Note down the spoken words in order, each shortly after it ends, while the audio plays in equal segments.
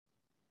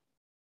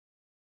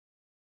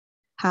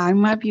Hi,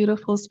 my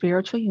beautiful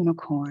spiritual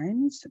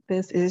unicorns.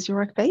 This is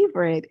your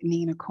favorite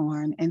Nina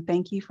Corn, and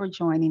thank you for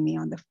joining me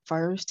on the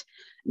first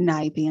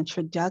night, the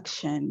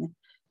introduction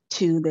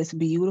to this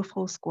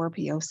beautiful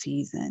Scorpio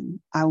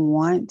season. I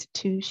want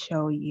to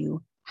show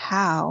you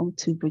how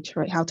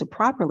to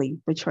properly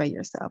portray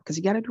yourself, because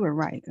you got to do it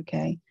right,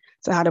 okay?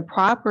 So, how to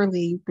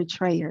properly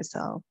portray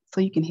yourself so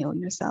you can heal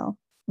yourself,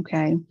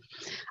 okay?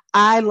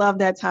 I love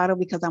that title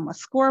because I'm a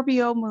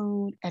Scorpio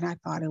moon, and I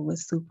thought it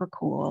was super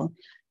cool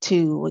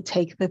to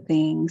take the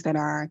things that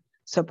are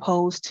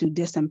supposed to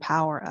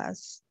disempower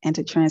us and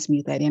to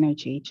transmute that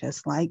energy,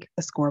 just like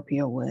a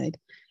Scorpio would,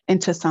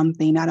 into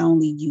something not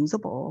only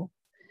usable,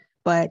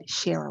 but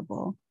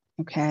shareable.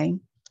 Okay.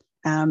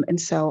 And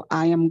so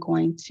I am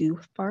going to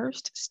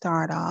first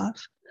start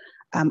off.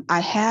 I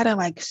had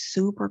a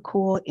super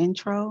cool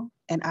intro,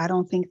 and I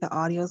don't think the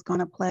audio is going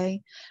to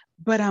play,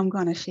 but I'm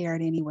going to share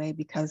it anyway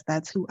because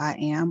that's who I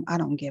am. I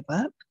don't give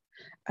up,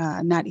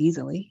 not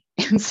easily.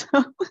 And so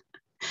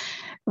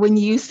when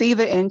you see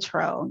the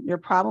intro, you're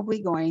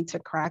probably going to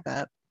crack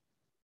up.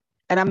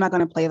 And I'm not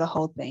going to play the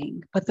whole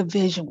thing, but the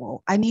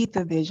visual, I need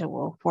the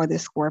visual for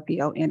this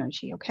Scorpio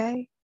energy.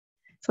 Okay.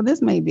 So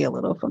this may be a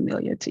little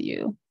familiar to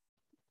you.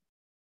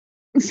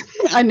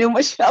 I knew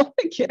Michelle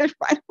would get it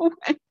right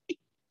away.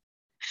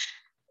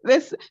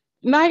 This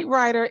Knight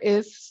Rider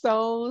is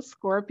so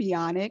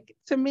scorpionic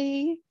to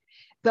me.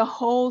 The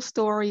whole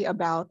story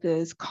about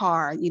this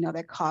car,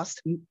 that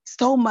costs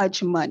so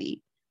much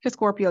money. Because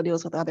Scorpio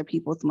deals with other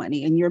people's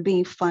money and you're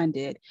being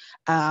funded.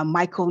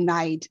 Michael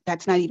Knight,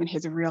 that's not even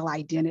his real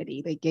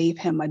identity. They gave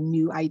him a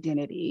new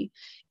identity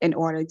in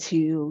order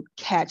to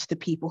catch the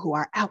people who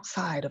are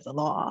outside of the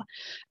law.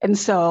 And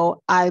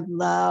so I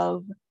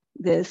love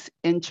this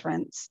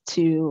entrance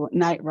to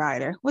Knight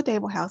Rider with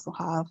Abel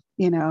Hasselhoff.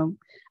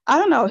 I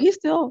don't know. He's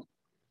still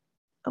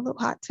a little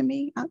hot to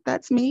me.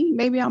 That's me.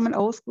 Maybe I'm an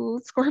old school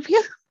Scorpio.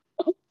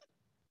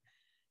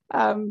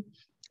 um,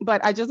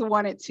 but I just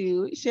wanted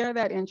to share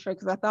that intro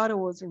because I thought it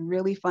was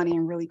really funny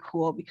and really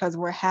cool because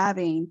we're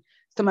having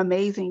some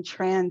amazing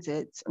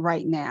transits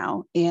right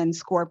now in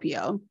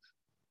Scorpio.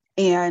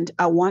 And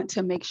I want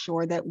to make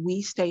sure that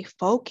we stay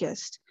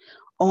focused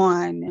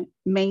on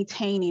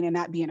maintaining and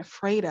not being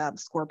afraid of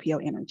Scorpio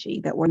energy,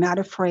 that we're not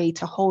afraid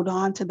to hold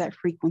on to that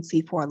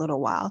frequency for a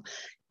little while,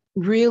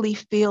 really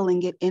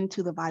feeling it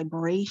into the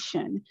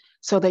vibration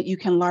so that you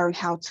can learn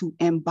how to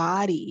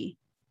embody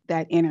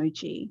that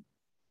energy.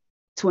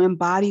 To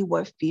embody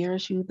what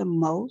fears you the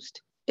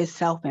most is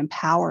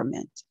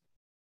self-empowerment.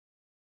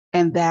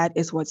 And that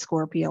is what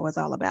Scorpio is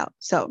all about.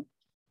 So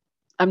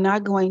I'm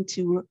not going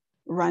to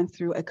run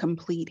through a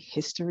complete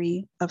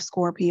history of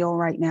Scorpio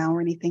right now or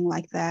anything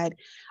like that.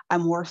 I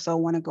more so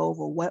want to go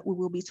over what we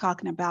will be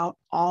talking about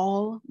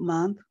all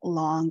month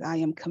long. I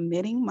am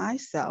committing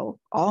myself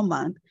all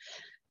month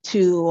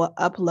to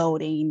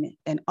uploading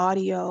an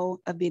audio,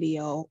 a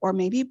video, or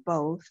maybe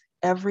both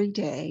every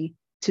day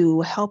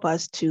to help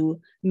us to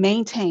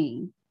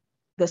maintain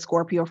the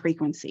Scorpio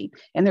frequency.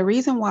 And the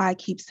reason why I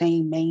keep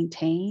saying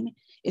maintain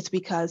is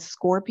because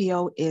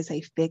Scorpio is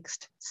a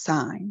fixed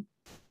sign.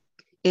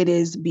 It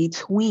is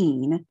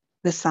between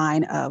the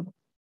sign of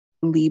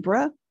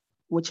Libra,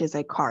 which is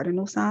a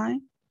cardinal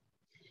sign,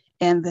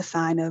 and the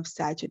sign of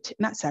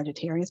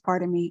Sagittarius,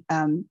 pardon me.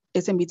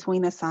 It's in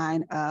between the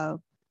sign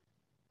of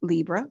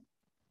Libra,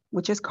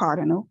 which is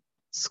cardinal.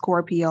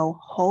 Scorpio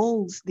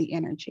holds the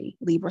energy.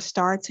 Libra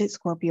starts it,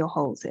 Scorpio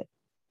holds it.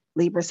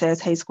 Libra says,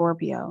 hey,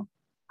 Scorpio,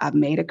 I've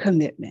made a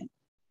commitment.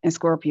 And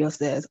Scorpio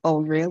says,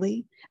 oh,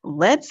 really?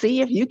 Let's see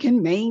if you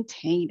can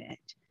maintain it,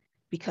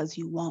 because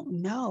you won't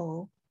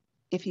know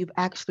if you've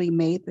actually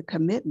made the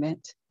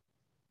commitment,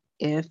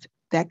 if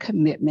that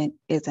commitment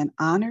isn't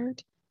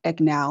honored,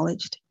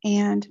 acknowledged,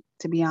 and,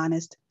 to be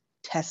honest,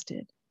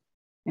 tested.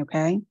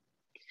 Okay?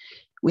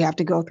 We have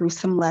to go through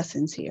some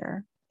lessons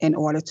here in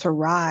order to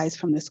rise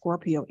from the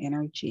Scorpio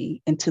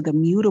energy into the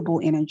mutable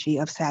energy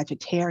of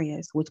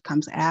Sagittarius, which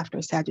comes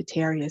after.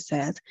 Sagittarius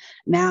says,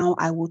 now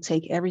I will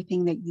take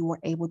everything that you were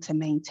able to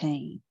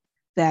maintain,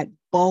 that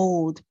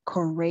bold,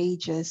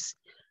 courageous,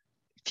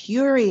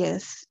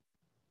 furious,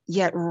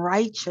 yet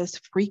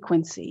righteous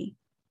frequency,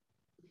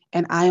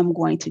 and I am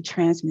going to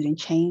transmute and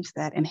change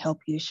that and help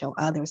you to show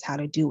others how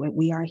to do it.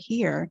 We are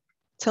here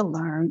to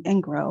learn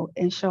and grow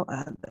and show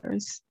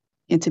others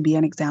and to be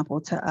an example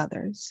to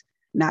others,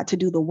 not to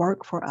do the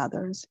work for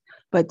others,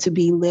 but to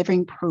be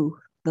living proof,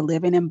 the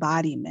living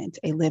embodiment,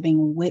 a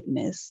living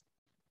witness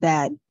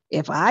that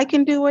if I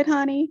can do it,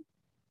 honey,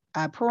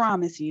 I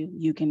promise you,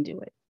 you can do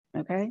it.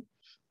 Okay.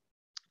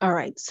 All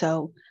right.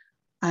 So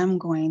I'm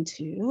going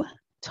to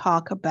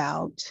talk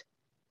about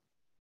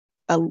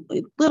a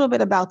little bit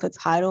about the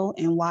title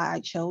and why I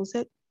chose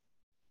it.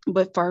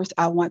 But first,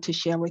 I want to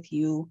share with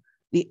you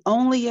the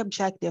only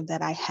objective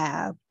that I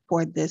have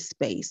for this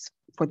space,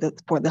 for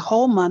the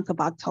whole month of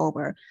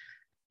October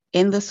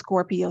in the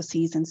Scorpio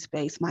season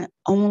space. My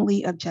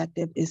only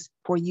objective is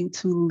for you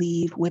to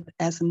leave with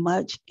as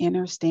much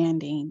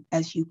understanding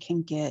as you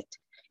can get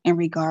in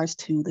regards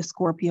to the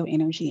Scorpio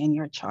energy in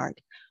your chart.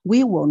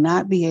 We will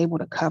not be able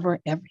to cover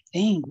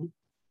everything.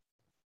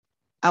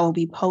 I will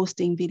be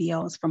posting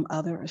videos from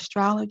other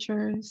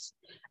astrologers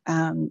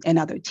and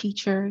other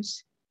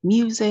teachers,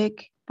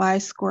 music by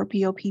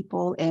Scorpio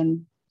people,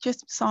 and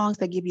just songs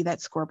that give you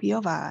that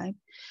Scorpio vibe.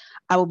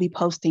 I will be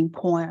posting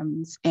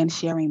poems and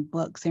sharing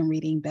books and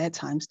reading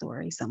bedtime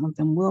stories. Some of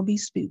them will be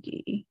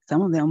spooky.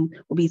 Some of them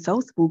will be so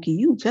spooky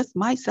you just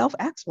might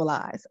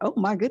self-actualize. Oh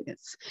my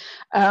goodness.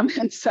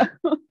 And so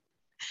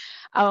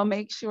I'll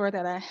make sure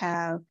that I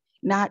have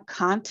not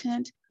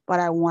content,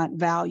 but I want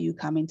value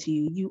coming to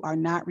you. You are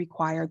not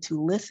required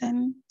to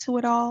listen to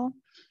it all,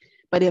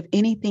 but if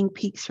anything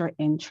piques your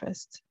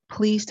interest,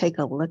 please take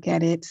a look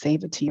at it,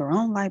 save it to your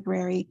own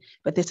library,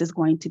 but this is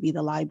going to be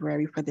the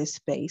library for this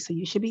space. So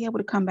you should be able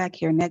to come back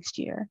here next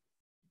year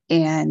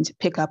and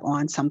pick up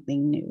on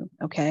something new,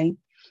 okay?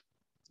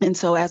 And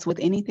so as with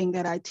anything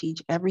that I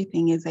teach,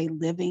 everything is a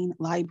living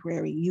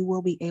library. You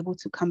will be able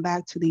to come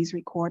back to these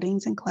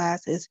recordings and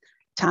classes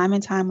time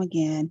and time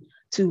again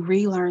to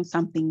relearn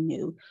something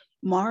new.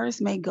 Mars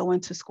may go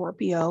into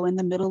Scorpio in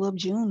the middle of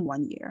June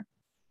one year,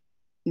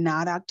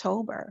 not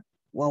October.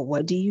 Well,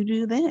 what do you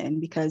do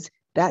then? Because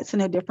that's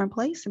in a different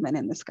placement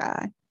in the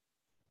sky,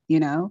 you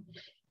know?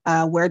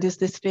 Where does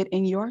this fit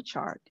in your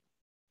chart?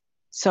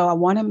 So I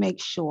want to make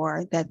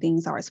sure that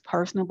things are as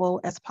personable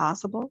as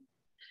possible.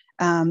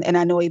 And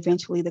I know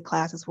eventually the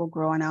classes will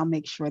grow, and I'll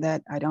make sure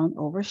that I don't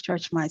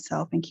overstretch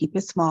myself and keep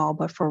it small.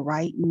 But for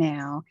right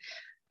now,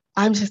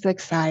 I'm just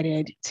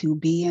excited to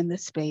be in the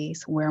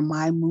space where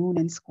my moon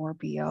in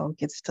Scorpio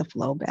gets to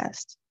flow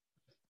best.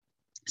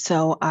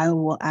 So I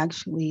will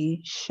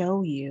actually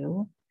show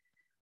you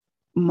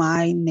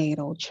my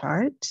natal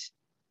chart,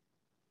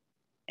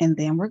 and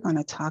then we're going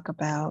to talk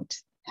about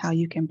how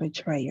you can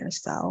betray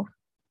yourself.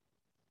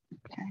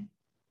 Okay.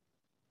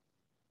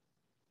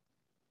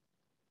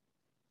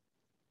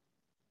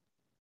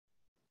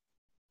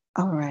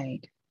 All right.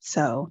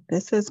 So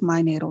this is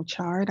my natal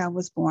chart. I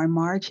was born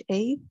March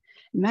 8th,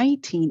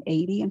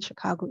 1980 in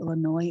Chicago,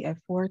 Illinois at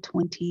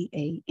 4:20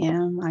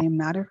 a.m. I am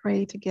not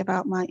afraid to give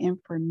out my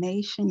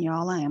information,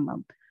 y'all. I am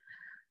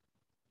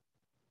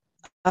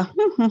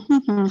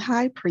a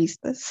high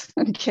priestess.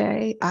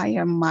 Okay. I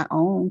am my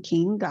own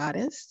king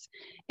goddess,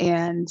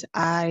 and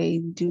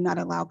I do not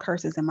allow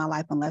curses in my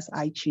life unless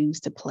I choose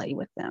to play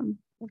with them.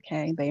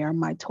 Okay. They are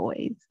my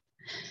toys.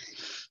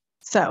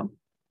 So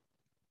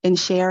in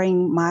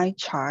sharing my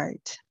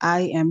chart,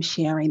 I am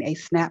sharing a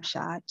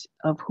snapshot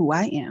of who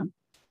I am.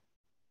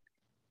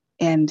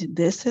 And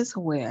this is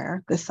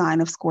where the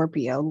sign of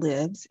Scorpio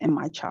lives in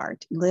my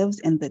chart, lives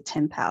in the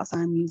 10th house.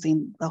 I'm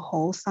using the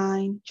whole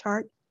sign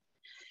chart.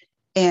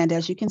 And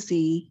as you can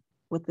see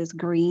with this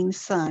green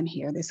sun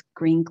here, this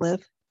green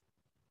glyph,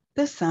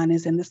 the sun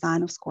is in the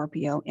sign of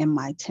Scorpio in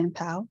my 10th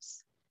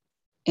house.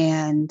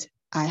 And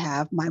I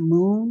have my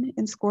moon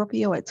in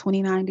Scorpio at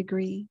 29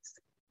 degrees,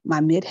 my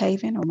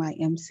midheaven or my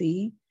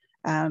MC.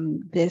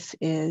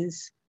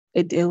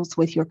 It deals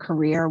with your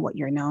career, what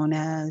you're known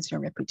as, your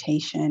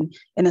reputation.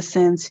 In a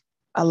sense,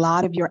 a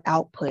lot of your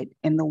output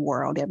in the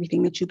world,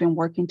 everything that you've been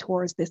working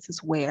towards, this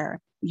is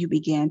where you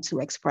begin to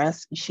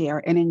express,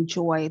 share, and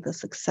enjoy the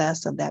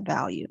success of that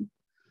value.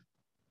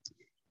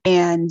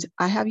 And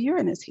I have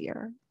Uranus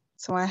here.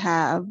 So I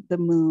have the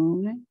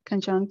moon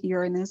conjunct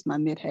Uranus, my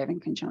midheaven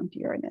conjunct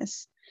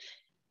Uranus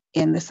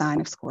in the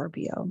sign of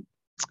Scorpio.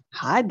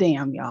 Hot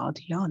damn, y'all.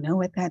 Do y'all know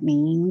what that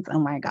means? Oh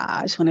my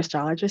gosh. When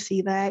astrologers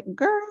see that,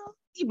 girl,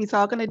 you be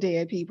talking to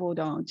dead people,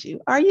 don't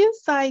you? Are you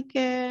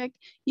psychic?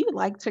 You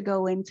like to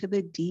go into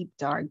the deep,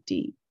 dark,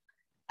 deep.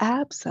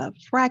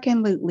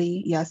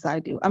 Abso-frackin-lutely. Yes, I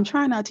do. I'm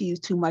trying not to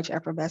use too much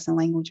effervescent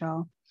language,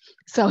 y'all.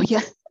 So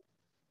yeah,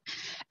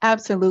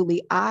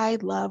 absolutely. I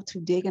love to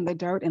dig in the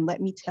dirt, and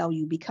let me tell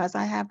you, because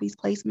I have these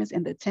placements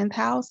in the 10th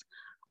house,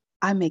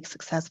 I make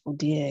successful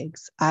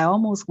digs. I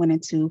almost went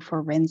into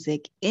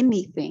forensic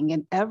anything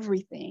and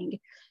everything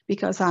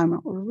because I'm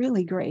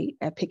really great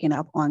at picking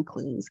up on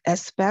clues,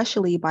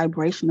 especially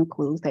vibrational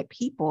clues that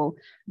people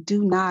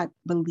do not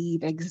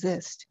believe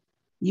exist.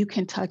 You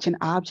can touch an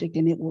object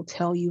and it will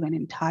tell you an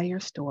entire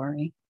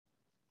story.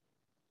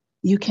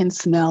 You can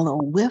smell a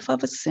whiff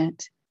of a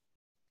scent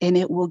and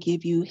it will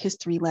give you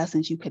history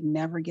lessons you could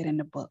never get in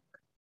a book.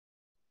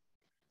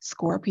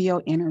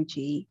 Scorpio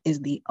energy is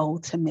the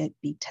ultimate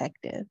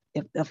detective.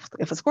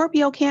 If a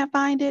Scorpio can't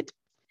find it,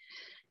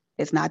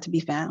 it's not to be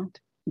found,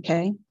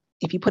 okay?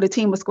 If you put a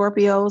team of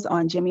Scorpios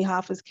on Jimmy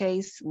Hoffa's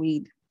case,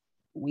 we'd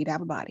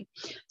have a body.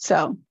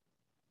 So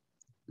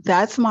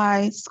that's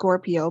my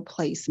Scorpio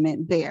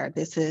placement there.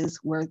 This is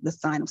where the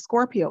sign of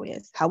Scorpio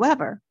is.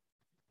 However,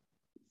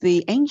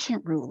 the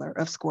ancient ruler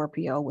of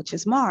Scorpio, which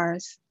is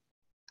Mars,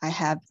 I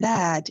have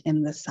that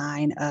in the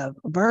sign of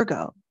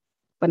Virgo.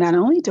 But not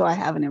only do I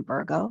have it in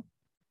Virgo,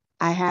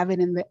 I have it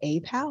in the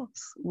 8th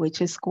house,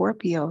 which is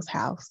Scorpio's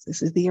house.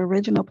 This is the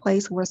original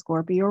place where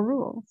Scorpio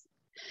rules.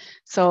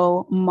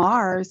 So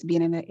Mars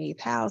being in the 8th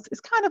house is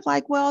kind of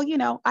like, well, you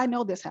know, I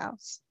know this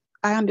house.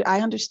 I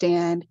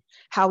understand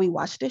how we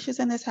wash dishes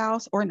in this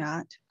house or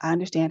not. I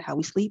understand how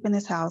we sleep in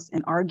this house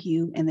and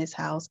argue in this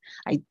house.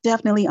 I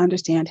definitely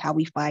understand how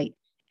we fight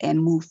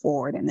and move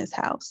forward in this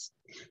house.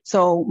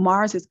 So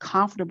Mars is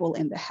comfortable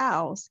in the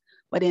house,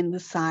 but in the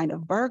sign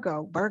of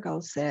Virgo,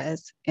 Virgo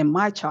says in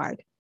my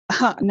chart,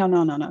 no,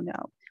 no, no, no,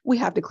 no. We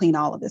have to clean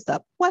all of this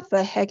up. What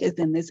the heck is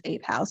in this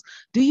 8th house?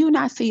 Do you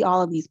not see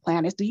all of these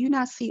planets? Do you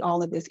not see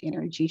all of this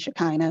energy,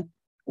 Shekinah?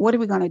 What are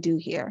we going to do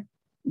here?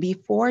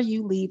 Before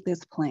you leave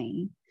this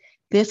plane,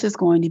 this is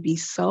going to be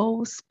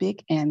so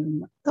spick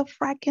and the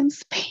fracking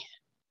span.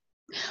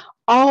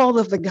 All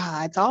of the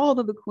gods, all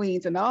of the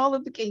queens, and all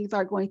of the kings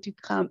are going to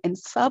come and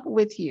sup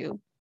with you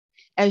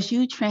as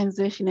you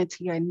transition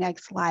into your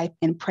next life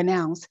and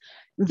pronounce,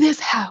 this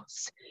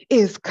house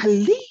is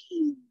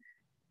clean.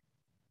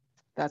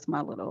 That's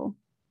my little,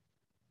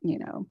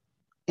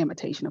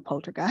 imitation of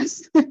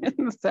poltergeist.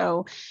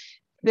 So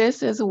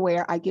this is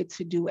where I get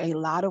to do a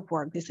lot of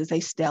work. This is a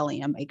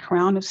stellium, a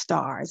crown of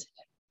stars.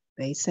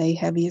 They say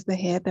heavy is the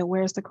head that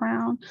wears the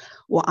crown.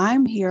 Well,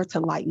 I'm here to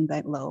lighten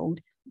that load.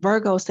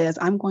 Virgo says,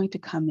 I'm going to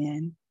come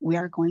in. We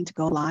are going to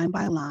go line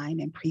by line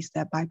and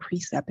precept by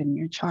precept in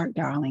your chart,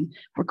 darling.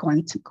 We're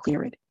going to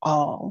clear it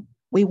all.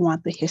 We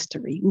want the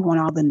history. We want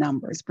all the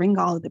numbers. Bring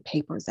all of the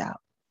papers out.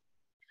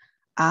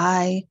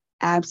 I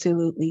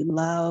absolutely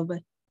love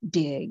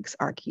digs,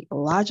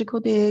 archaeological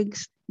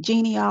digs,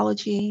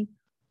 genealogy,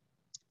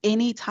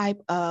 any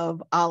type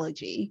of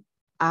ology.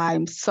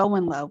 I'm so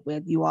in love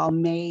with. You all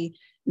may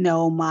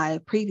know my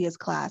previous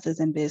classes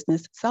in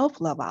business,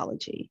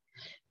 self-loveology,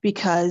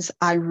 because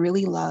I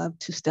really love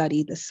to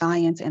study the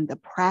science and the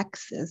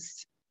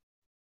praxis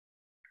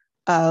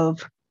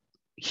of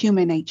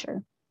human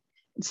nature.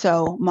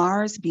 So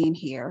Mars being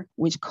here,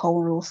 which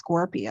co-rules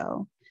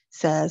Scorpio,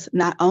 says,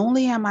 not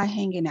only am I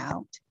hanging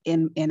out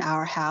in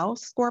our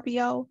house,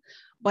 Scorpio,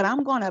 but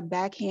I'm going to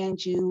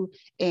backhand you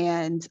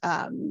and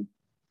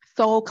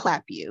soul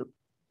clap you,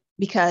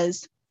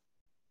 because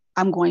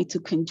I'm going to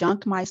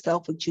conjunct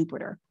myself with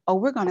Jupiter. Oh,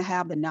 we're going to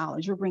have the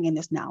knowledge. We're bringing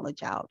this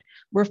knowledge out.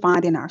 We're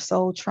finding our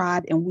soul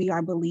tribe, and we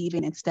are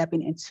believing and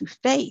stepping into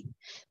faith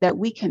that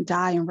we can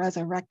die and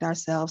resurrect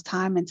ourselves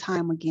time and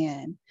time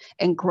again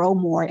and grow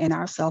more in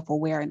our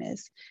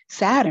self-awareness.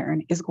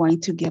 Saturn is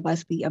going to give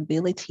us the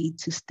ability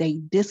to stay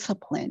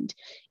disciplined,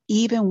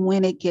 even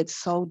when it gets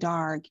so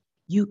dark,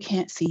 you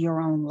can't see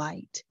your own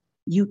light.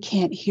 You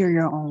can't hear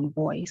your own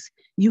voice.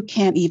 You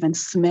can't even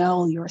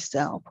smell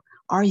yourself.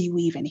 Are you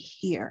even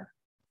here?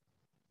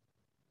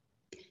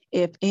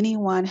 If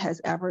anyone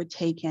has ever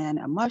taken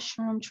a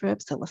mushroom trip,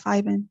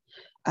 psilocybin,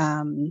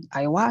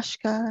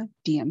 ayahuasca,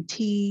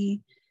 DMT,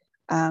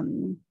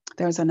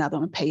 there's another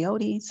one,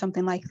 peyote,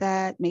 something like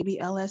that, maybe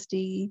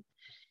LSD.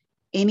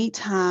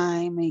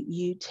 Anytime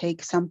you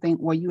take something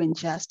or you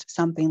ingest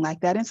something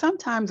like that, and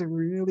sometimes a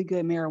really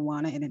good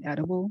marijuana and an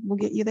edible will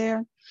get you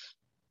there,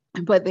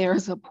 but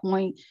there's a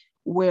point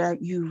where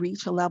you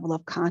reach a level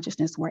of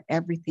consciousness where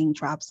everything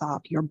drops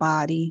off, your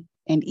body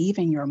and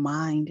even your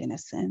mind in a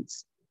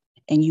sense.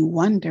 And you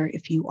wonder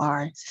if you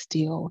are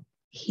still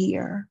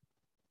here.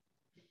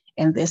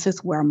 And this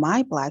is where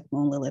my Black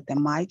Moon Lilith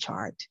in my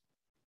chart,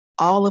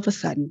 all of a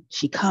sudden,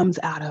 she comes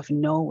out of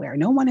nowhere.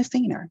 No one has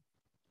seen her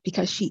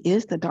because she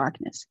is the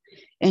darkness.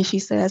 And she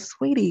says,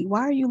 sweetie,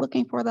 why are you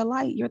looking for the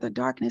light? You're the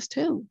darkness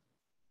too.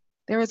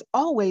 There is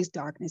always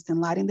darkness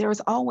and light, and there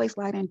is always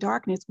light and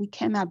darkness. We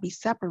cannot be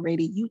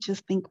separated. You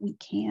just think we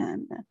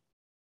can.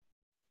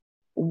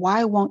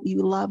 Why won't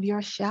you love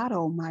your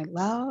shadow, my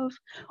love?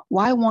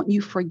 Why won't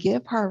you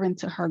forgive her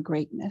into her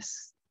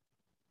greatness?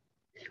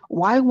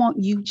 Why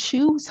won't you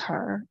choose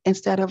her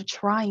instead of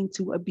trying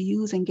to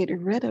abuse and get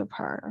rid of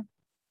her?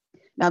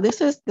 Now, this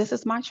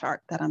is my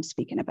chart that I'm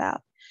speaking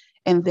about.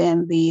 And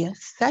then the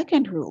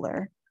second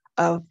ruler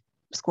of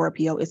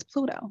Scorpio is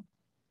Pluto.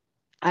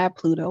 I have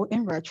Pluto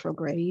in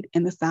retrograde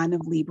in the sign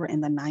of Libra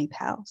in the 9th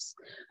house.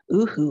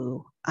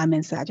 Ooh, I'm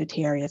in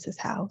Sagittarius's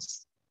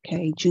house.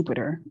 Okay,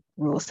 Jupiter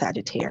rules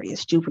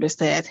Sagittarius. Jupiter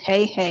says,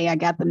 hey, I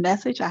got the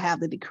message. I have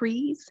the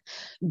decrees.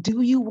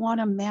 Do you want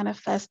to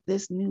manifest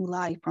this new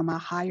life from a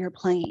higher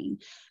plane?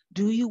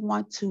 Do you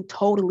want to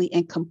totally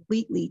and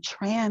completely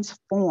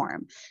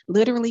transform,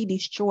 literally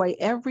destroy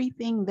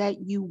everything that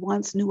you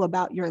once knew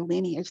about your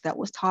lineage that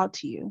was taught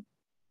to you?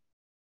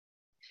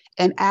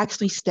 And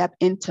actually step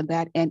into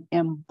that and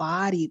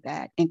embody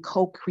that and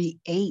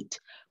co-create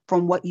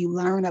from what you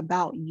learn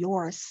about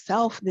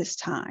yourself this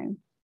time.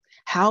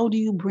 How do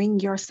you bring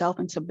yourself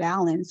into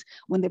balance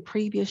when the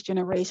previous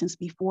generations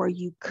before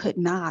you could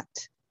not?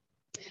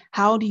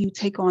 How do you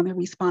take on the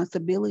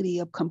responsibility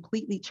of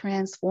completely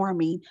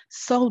transforming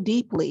so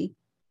deeply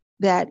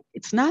that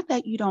it's not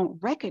that you don't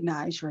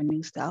recognize your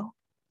new self,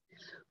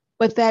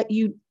 but that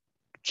you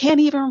can't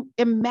even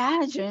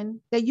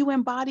imagine that you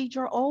embodied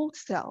your old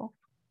self?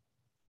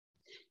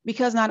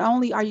 Because not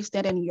only are you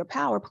standing in your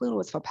power, Pluto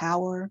is for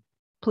power.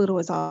 Pluto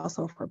is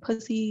also for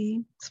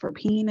pussy, it's for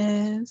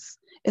penis,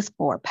 it's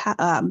for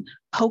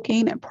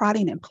poking and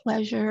prodding and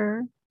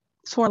pleasure.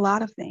 It's for a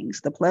lot of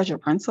things, the pleasure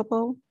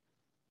principle.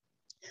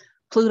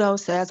 Pluto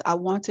says, I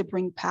want to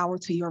bring power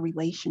to your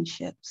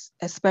relationships,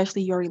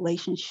 especially your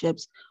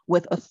relationships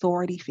with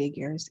authority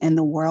figures and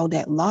the world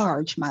at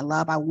large, my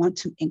love. I want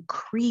to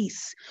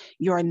increase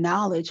your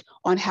knowledge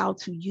on how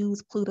to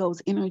use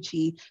Pluto's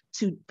energy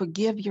to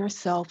forgive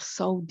yourself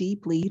so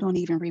deeply. You don't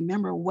even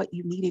remember what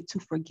you needed to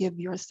forgive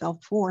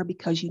yourself for,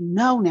 because you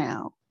know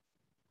now,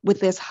 with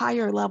this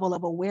higher level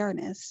of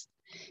awareness,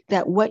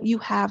 that what you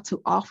have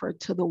to offer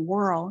to the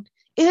world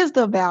is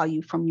the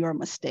value from your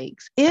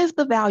mistakes, is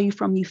the value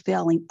from you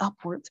failing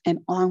upwards and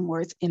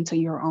onwards into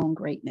your own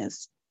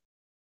greatness.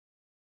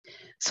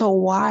 So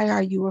why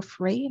are you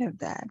afraid of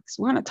that?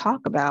 So we're going to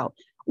talk about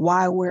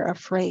why we're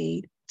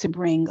afraid to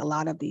bring a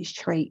lot of these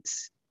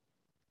traits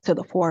to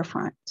the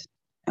forefront,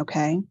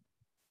 okay?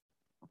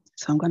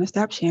 So I'm going to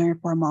stop sharing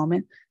for a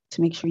moment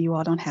to make sure you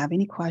all don't have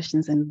any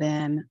questions, and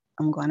then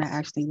I'm going to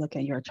actually look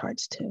at your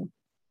charts too.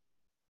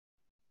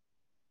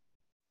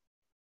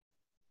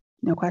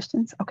 No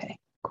questions? Okay,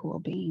 cool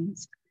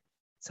beans.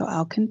 So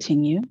I'll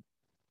continue.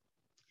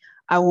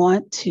 I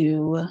want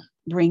to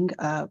bring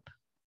up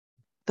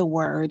the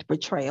word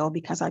betrayal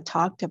because I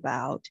talked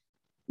about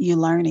you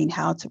learning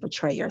how to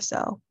betray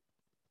yourself.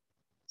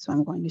 So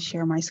I'm going to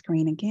share my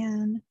screen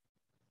again.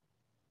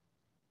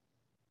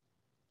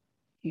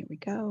 Here we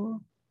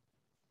go.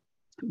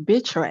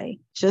 Betray,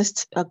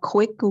 just a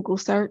quick Google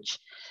search.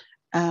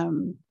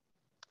 To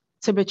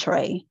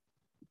betray,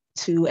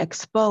 to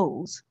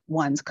expose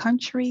one's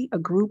country, a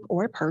group,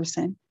 or a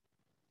person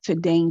to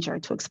danger,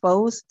 to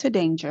expose to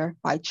danger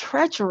by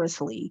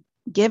treacherously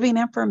giving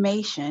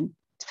information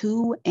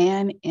to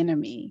an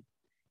enemy.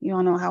 You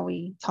all know how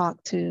we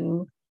talk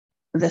to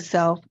the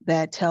self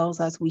that tells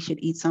us we should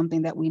eat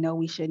something that we know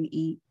we shouldn't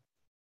eat.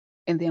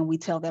 And then we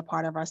tell that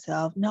part of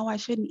ourselves, no, I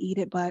shouldn't eat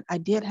it, but I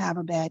did have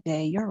a bad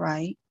day. You're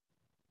right.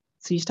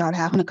 So you start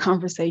having a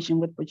conversation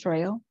with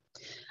betrayal.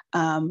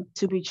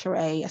 To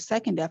betray, a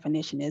second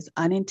definition is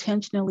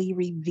unintentionally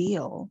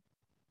reveal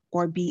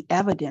or be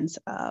evidence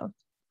of.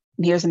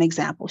 And here's an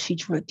example. She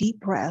drew a deep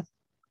breath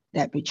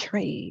that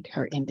betrayed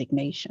her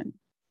indignation,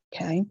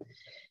 okay?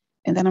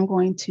 And then I'm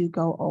going to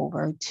go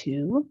over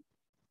to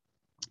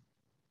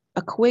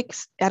a quick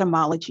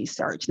etymology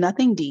search,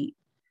 nothing deep,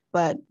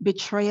 but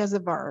betray as a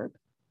verb,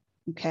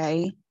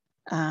 okay?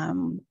 I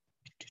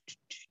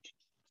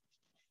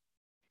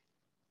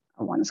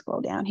want to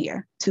scroll down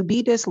here. To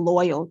be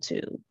disloyal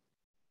to,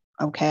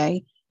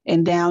 okay?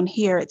 And down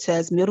here it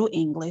says Middle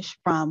English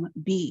from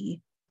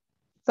be,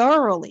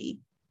 thoroughly,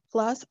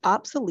 plus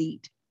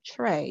obsolete,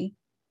 tray,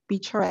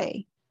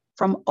 betray,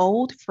 from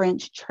Old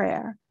French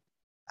traire.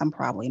 I'm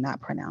probably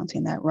not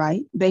pronouncing that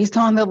right, based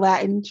on the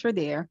Latin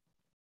trader,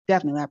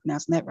 definitely not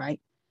pronouncing that right,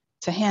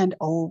 to hand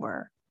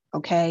over,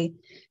 okay?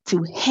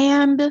 To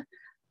hand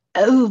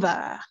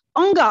over,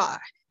 on God,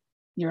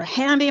 you're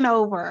handing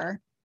over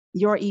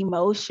your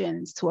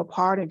emotions to a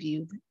part of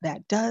you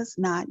that does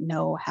not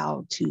know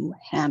how to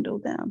handle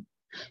them.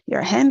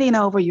 You're handing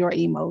over your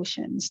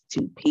emotions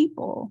to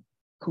people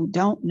who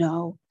don't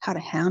know how to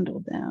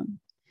handle them.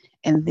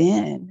 And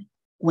then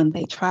when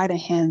they try to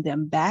hand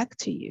them back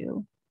to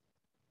you,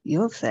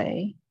 you'll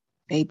say,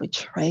 they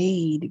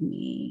betrayed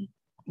me,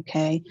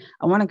 okay?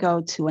 I wanna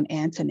go to an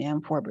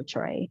antonym for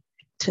betray.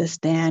 To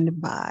stand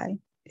by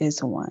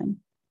is one,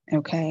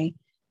 okay?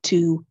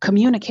 To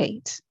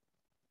communicate,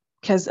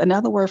 because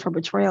another word for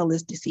betrayal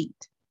is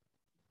deceit.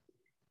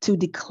 To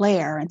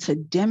declare and to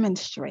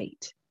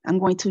demonstrate. I'm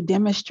going to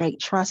demonstrate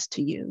trust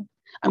to you.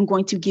 I'm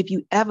going to give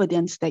you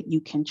evidence that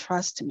you can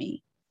trust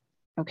me,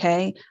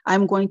 okay?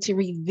 I'm going to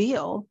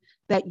reveal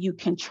that you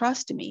can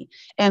trust me.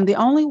 And the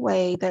only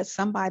way that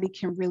somebody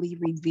can really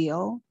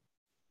reveal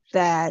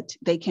that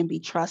they can be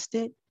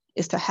trusted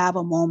is to have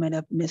a moment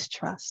of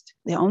mistrust.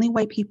 The only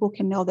way people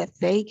can know that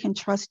they can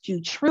trust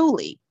you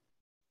truly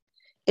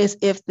is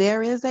if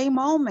there is a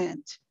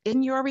moment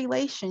in your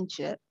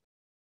relationship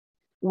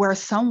where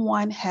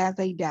someone has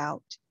a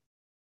doubt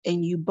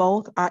and you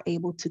both are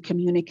able to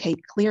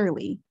communicate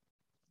clearly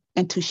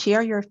and to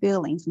share your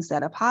feelings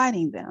instead of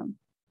hiding them,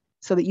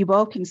 so that you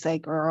both can say,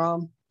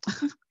 girl,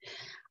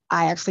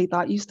 I actually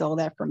thought you stole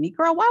that from me.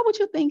 Girl, why would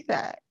you think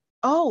that?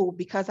 Oh,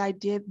 because I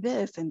did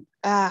this, and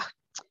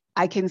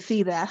I can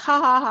see that, ha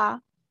ha ha.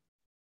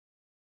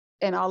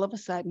 And all of a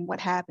sudden, what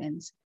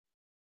happens?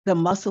 The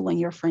muscle in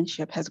your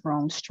friendship has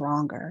grown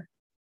stronger.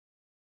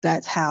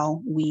 That's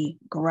how we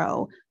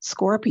grow.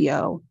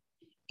 Scorpio,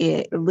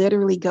 it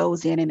literally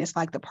goes in and it's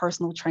like the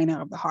personal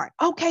trainer of the heart.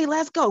 Okay,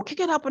 let's go, kick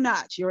it up a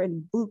notch. You're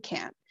in boot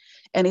camp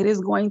and it is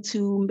going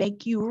to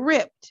make you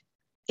ripped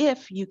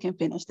if you can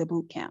finish the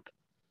boot camp.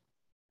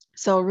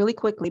 So really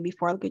quickly,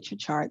 before I look at your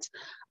charts,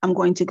 I'm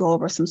going to go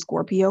over some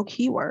Scorpio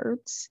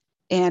keywords.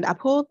 And I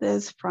pulled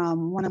this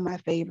from one of my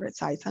favorite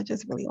sites. I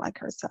just really like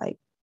her site,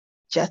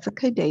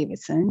 Jessica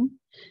Davidson,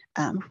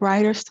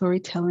 writer,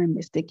 storyteller, and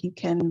mystic. You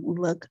can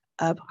look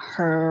up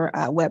her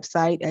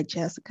website at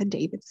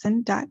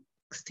jessicadavidson.co.uk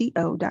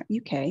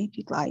if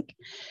you'd like.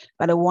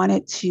 But I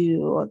wanted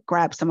to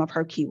grab some of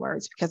her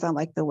keywords because I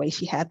like the way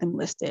she had them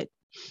listed.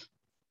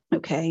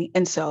 Okay,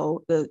 and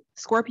so the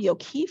Scorpio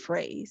key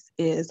phrase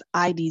is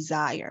I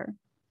desire.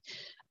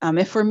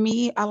 And for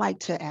me, I like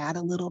to add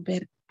a little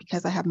bit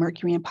because I have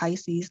Mercury in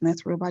Pisces and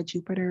that's ruled by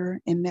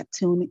Jupiter and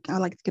Neptune. I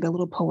like to get a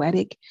little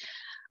poetic.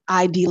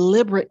 I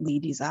deliberately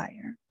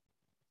desire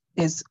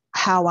is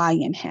how I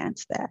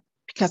enhance that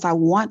because I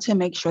want to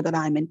make sure that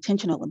I'm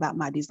intentional about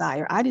my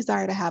desire. I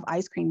desire to have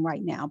ice cream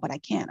right now, but I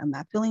can't. I'm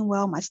not feeling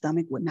well. My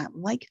stomach would not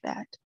like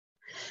that.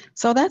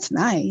 So that's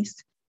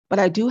nice. But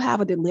I do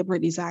have a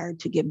deliberate desire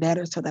to get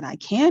better so that I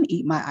can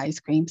eat my ice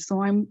cream.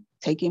 So I'm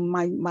taking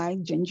my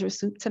ginger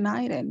soup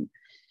tonight and,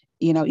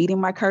 eating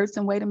my curds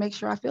and way to make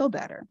sure I feel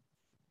better.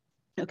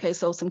 Okay,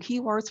 so some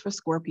keywords for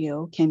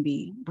Scorpio can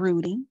be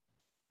brooding,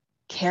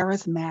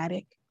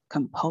 charismatic,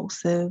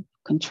 compulsive,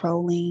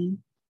 controlling,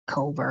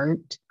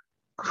 covert,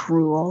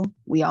 cruel.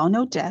 We all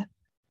know death,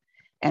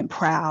 and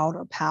proud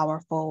or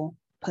powerful,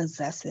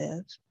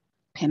 possessive,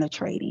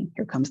 penetrating.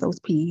 Here comes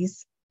those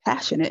P's.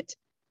 Passionate,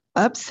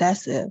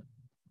 obsessive,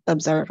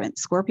 observant.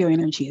 Scorpio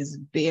energy is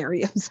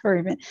very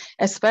observant,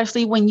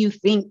 especially when you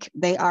think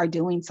they are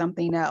doing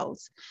something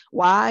else.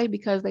 Why?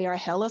 Because they are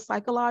hella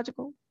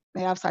psychological.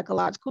 They have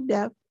psychological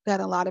depth that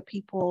a lot of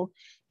people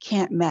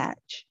can't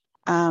match.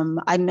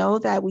 I know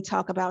that we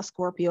talk about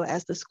Scorpio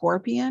as the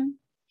scorpion,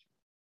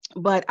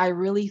 but I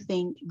really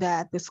think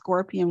that the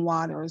scorpion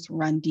waters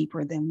run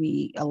deeper than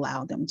we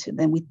allow them to,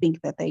 than we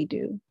think that they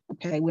do.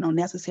 Okay, we don't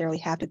necessarily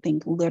have to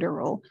think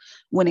literal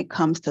when it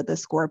comes to the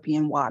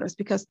scorpion waters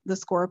because the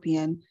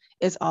scorpion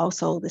is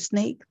also the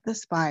snake, the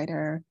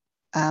spider,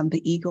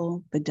 the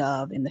eagle, the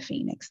dove, and the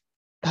phoenix.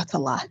 That's a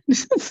lot.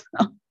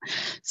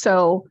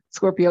 So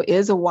Scorpio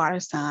is a water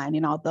sign,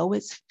 and although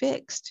it's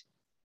fixed,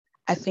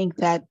 I think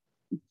that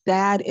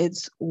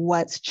is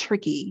what's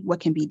tricky,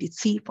 what can be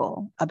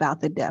deceitful about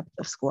the depth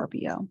of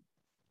Scorpio,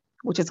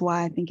 which is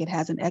why I think it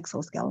has an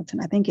exoskeleton.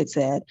 I think it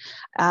said,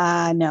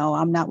 no,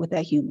 I'm not with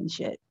that human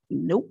shit.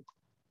 Nope.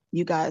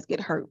 You guys get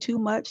hurt too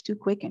much, too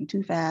quick, and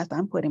too fast.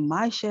 I'm putting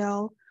my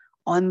shell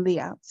on the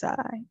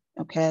outside.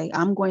 Okay.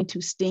 I'm going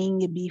to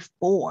sting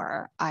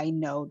before I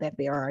know that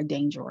there are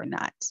danger or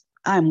not.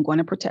 I'm going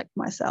to protect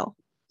myself.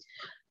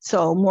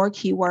 So more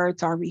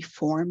keywords are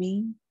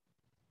reforming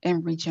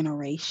and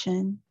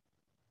regeneration.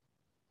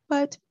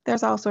 But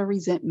there's also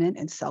resentment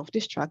and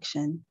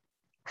self-destruction,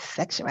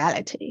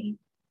 sexuality,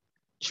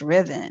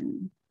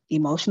 driven,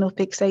 emotional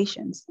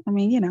fixations. I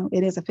mean,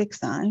 it is a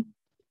fixed sign.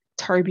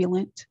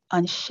 Turbulent,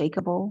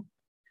 unshakable,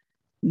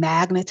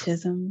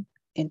 magnetism,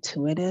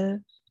 intuitive.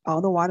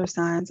 All the water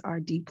signs are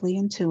deeply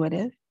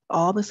intuitive.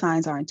 All the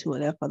signs are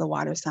intuitive for the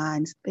water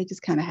signs. They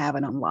just kind of have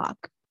an unlock.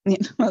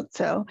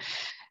 So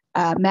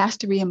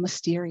mastery and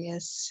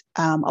mysterious,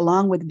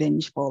 along with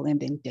vengeful and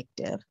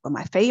vindictive. But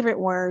my favorite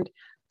word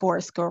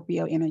for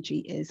Scorpio energy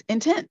is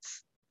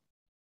intense,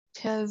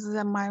 because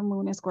my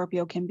moon in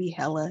Scorpio can be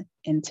hella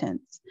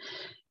intense.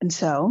 And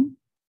so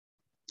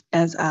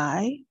as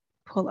I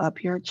pull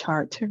up your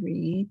chart to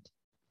read,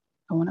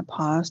 I want to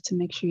pause to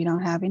make sure you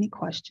don't have any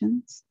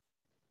questions.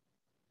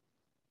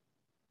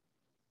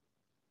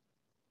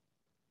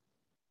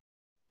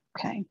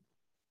 Okay,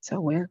 so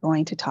we're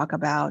going to talk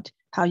about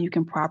how you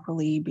can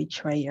properly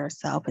betray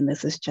yourself. And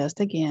this is just,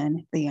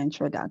 again, the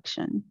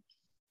introduction.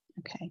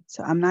 Okay,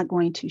 so I'm not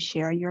going to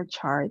share your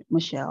chart,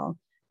 Michelle,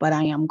 but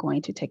I am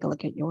going to take a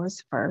look at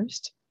yours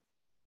first.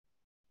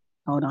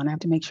 Hold on, I have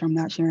to make sure I'm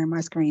not sharing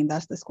my screen.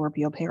 That's the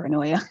Scorpio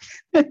paranoia.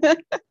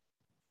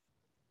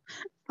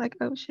 Like,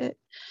 oh shit.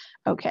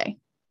 Okay.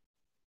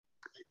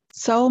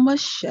 So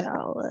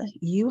Michelle,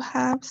 you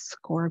have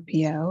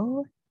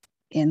Scorpio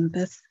in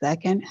the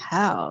second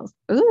house.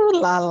 Ooh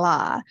la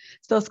la.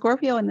 So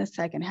Scorpio in the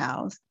second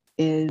house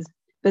is,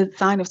 the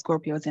sign of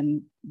Scorpio is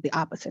in the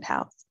opposite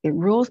house. It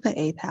rules the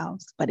 8th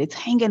house, but it's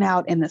hanging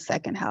out in the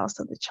second house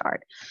of the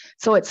chart.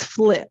 So it's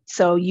flipped.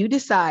 So you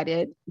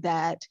decided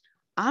that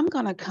I'm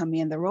going to come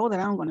in, the role that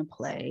I'm going to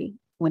play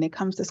when it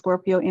comes to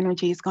Scorpio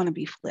energy is going to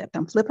be flipped.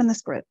 I'm flipping the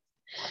script.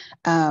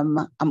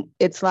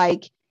 It's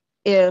like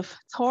if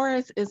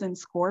Taurus is in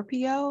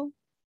Scorpio,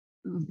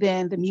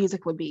 then the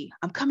music would be,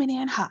 I'm coming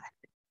in hot.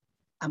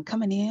 I'm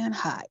coming in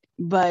hot.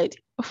 But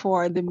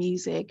for the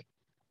music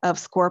of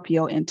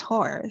Scorpio and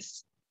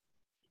Taurus,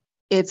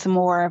 it's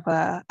more of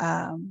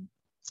a,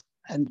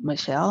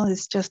 Michelle,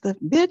 it's just a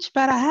bitch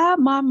better have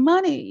my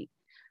money.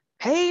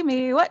 Pay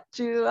me what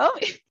you owe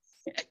me.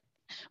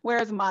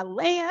 Whereas my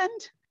land,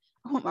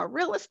 my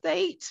real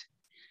estate,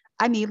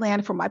 I need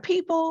land for my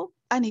people.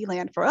 I need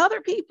land for other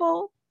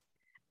people.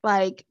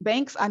 Like,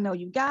 banks, I know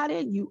you got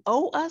it. You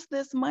owe us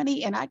this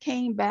money. And I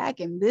came back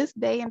in this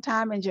day and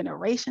time and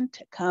generation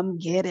to come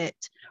get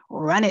it,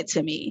 run it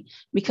to me.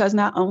 Because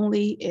not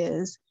only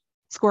is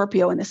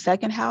Scorpio in the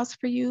second house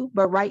for you,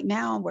 but right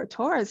now where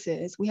Taurus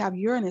is, we have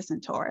Uranus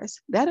in Taurus.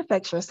 That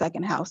affects your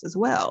second house as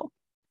well.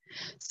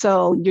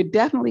 So you're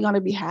definitely going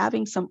to be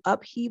having some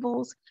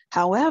upheavals.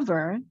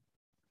 However,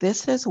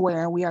 this is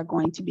where we are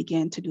going to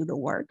begin to do the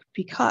work,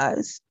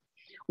 because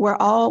we've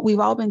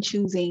all been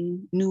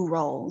choosing new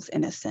roles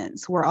in a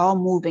sense. We're all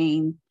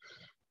moving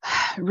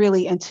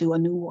really into a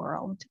new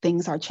world.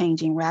 Things are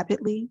changing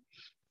rapidly.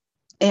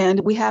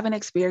 And we haven't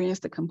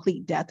experienced the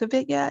complete death of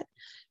it yet,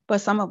 but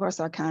some of us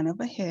are kind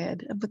of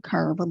ahead of the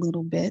curve a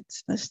little bit.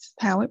 That's just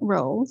how it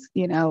rolls.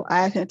 You know,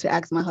 I had to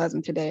ask my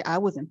husband today, I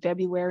was in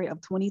February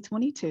of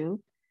 2022.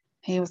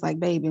 He was like,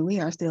 baby, we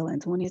are still in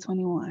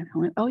 2021. I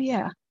went, oh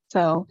yeah.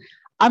 So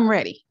I'm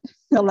ready.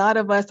 A lot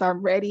of us are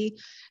ready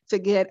to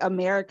get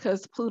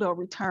America's Pluto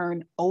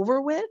return over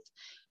with,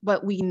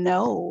 but we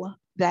know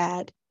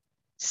that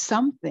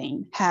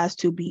something has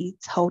to be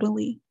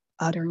totally,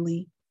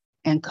 utterly,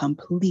 and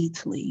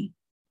completely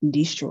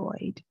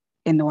destroyed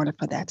in order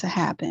for that to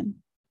happen.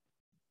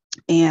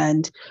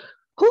 And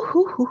we're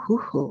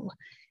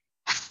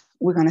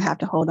going to have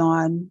to hold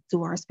on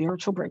to our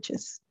spiritual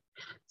britches.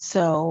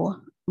 So,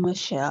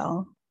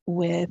 Michelle,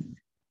 with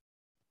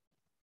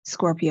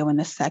Scorpio in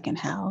the second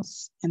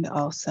house, and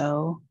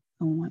also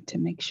I want to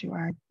make sure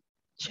I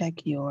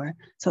check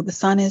so the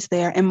sun is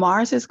there, and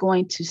Mars is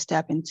going to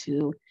step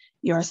into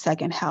your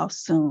second house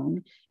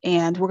soon.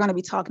 And we're going to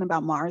be talking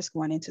about Mars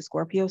going into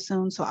Scorpio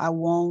soon. So I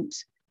won't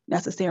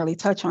necessarily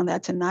touch on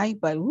that tonight,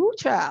 but woo,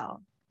 child,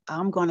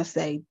 I'm going to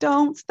say,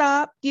 don't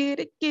stop, get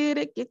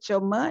it, get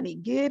your money,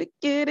 get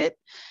it.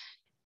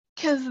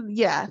 Because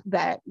yeah,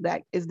 that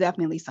is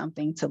definitely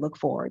something to look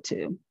forward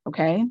to.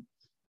 Okay.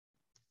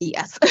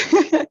 Yes.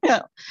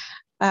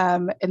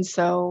 And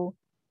so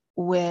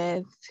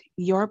with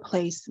your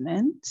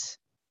placement,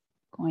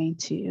 going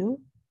to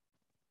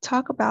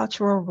talk about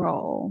your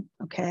role,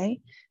 okay?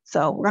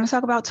 So we're going to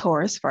talk about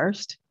Taurus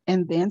first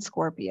and then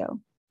Scorpio.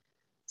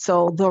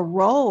 So the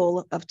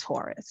role of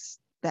Taurus,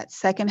 that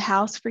second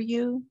house for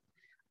you,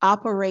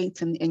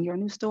 operates in your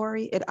new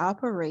story, it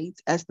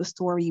operates as the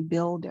story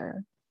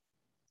builder,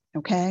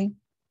 okay?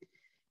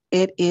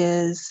 It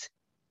is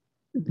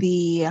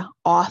the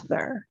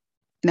author.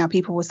 Now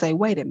people will say,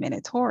 wait a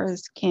minute,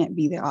 Taurus can't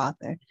be the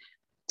author.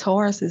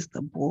 Taurus is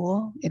the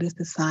bull. It is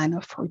the sign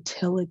of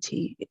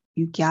fertility.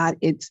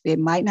 It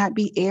might not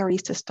be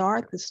Aries to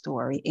start the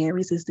story.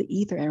 Aries is the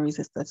ether. Aries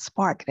is the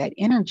spark, that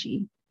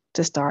energy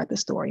to start the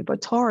story.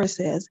 But Taurus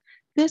says,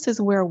 this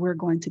is where we're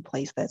going to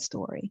place that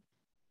story.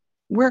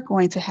 We're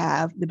going to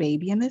have the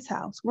baby in this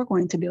house. We're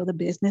going to build a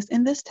business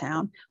in this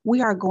town.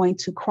 We are going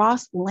to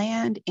cross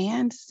land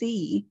and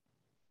sea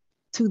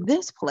to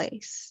this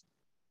place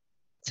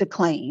to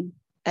claim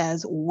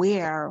as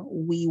where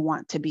we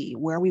want to be,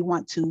 where we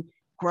want to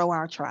grow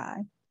our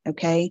tribe.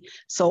 Okay.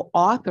 So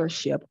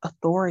authorship,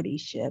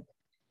 authorityship,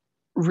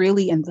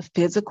 really in the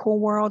physical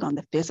world, on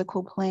the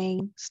physical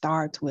plane,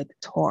 starts with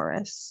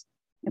Taurus.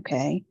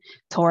 Okay.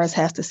 Taurus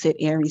has to sit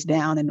Aries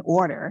down in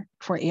order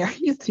for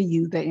Aries to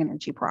use their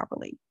energy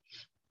properly.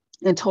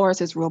 And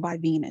Taurus is ruled by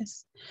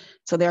Venus.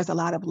 So there's a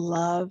lot of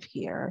love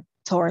here.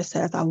 Taurus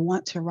says, I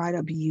want to write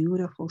a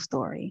beautiful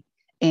story.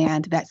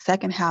 And that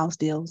second house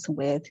deals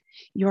with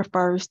your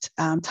first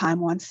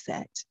time on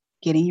set,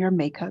 getting your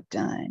makeup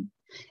done,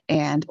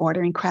 and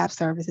ordering craft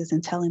services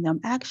and telling them,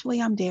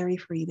 actually, I'm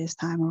dairy-free this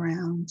time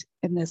around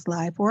in this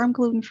life, or I'm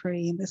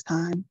gluten-free in this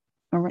time,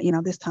 or,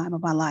 this time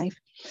of my life.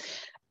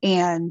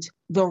 And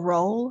the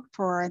role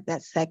for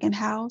that second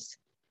house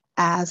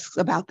asks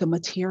about the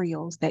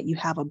materials that you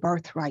have a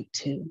birthright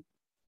to,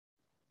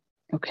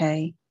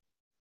 okay?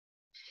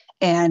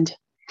 And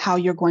how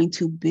you're going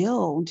to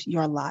build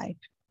your life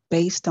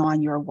based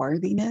on your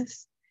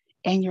worthiness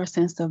and your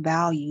sense of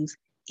values,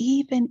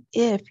 even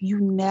if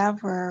you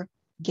never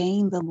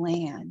gain the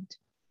land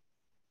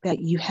that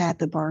you had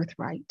the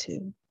birthright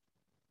to.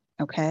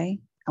 Okay.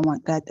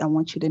 I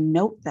want you to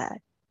note that.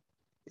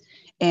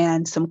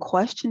 And some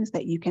questions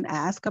that you can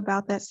ask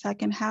about that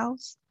second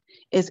house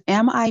is,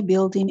 am I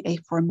building a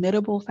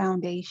formidable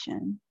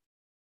foundation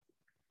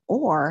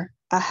or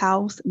a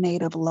house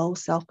made of low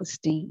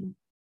self-esteem?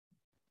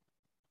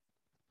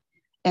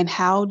 And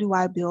how do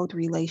I build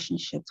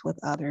relationships with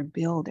other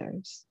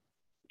builders?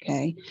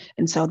 Okay.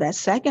 And so that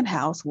second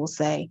house will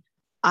say,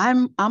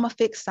 I'm a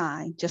fixed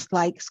sign, just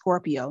like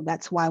Scorpio.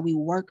 That's why we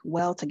work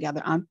well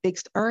together. I'm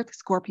fixed earth.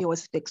 Scorpio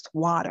is fixed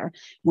water.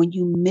 When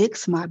you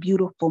mix my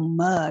beautiful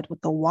mud with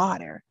the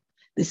water,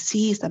 the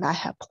seeds that I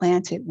have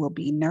planted will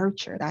be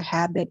nurtured. I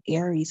have that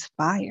Aries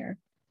fire.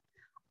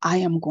 I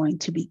am going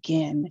to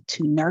begin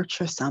to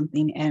nurture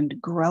something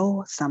and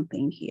grow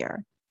something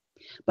here.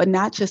 But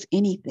not just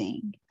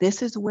anything.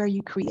 This is where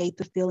you create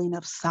the feeling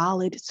of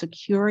solid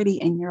security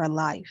in your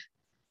life.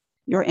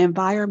 Your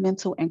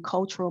environmental and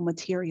cultural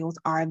materials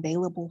are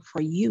available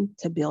for you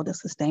to build a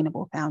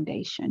sustainable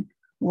foundation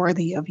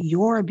worthy of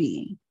your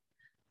being.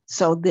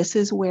 So this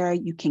is where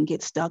you can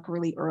get stuck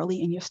really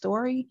early in your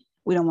story.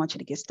 We don't want you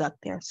to get stuck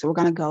there. So we're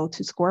going to go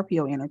to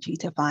Scorpio energy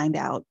to find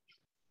out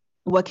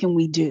what can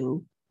we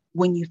do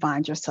when you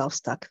find yourself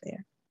stuck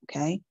there,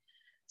 okay?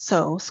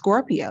 So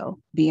Scorpio,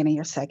 being in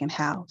your second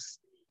house,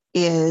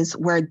 is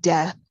where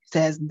death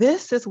says,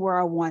 this is where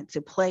I want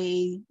to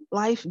play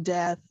life,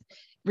 death,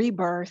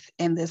 rebirth,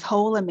 and this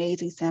whole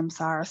amazing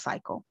samsara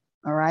cycle,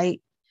 all right?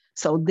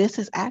 So this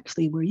is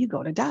actually where you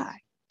go to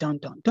die. Dun,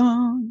 dun,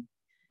 dun.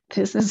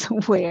 This is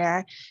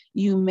where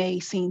you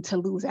may seem to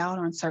lose out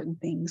on certain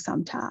things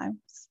sometimes,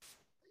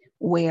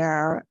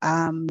 where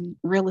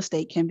real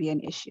estate can be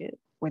an issue.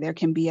 where there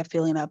can be a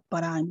feeling of,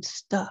 but I'm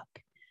stuck.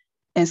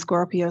 And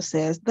Scorpio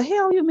says, the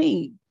hell you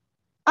mean?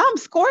 I'm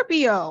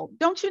Scorpio.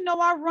 Don't you know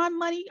I run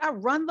money? I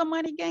run the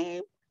money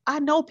game. I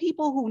know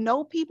people who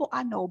know people.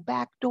 I know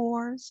back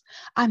doors.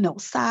 I know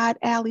side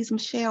alleys,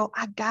 Michelle.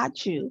 I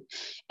got you.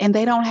 And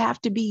they don't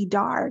have to be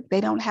dark.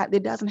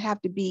 It doesn't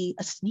have to be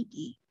a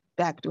sneaky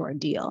backdoor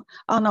deal.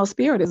 Oh no,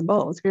 Spirit is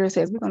bold. Spirit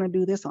says, we're going to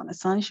do this on a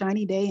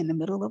sunshiny day in the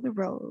middle of the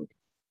road.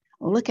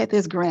 Look at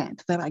this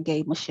grant that I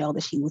gave Michelle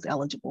that she was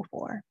eligible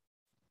for.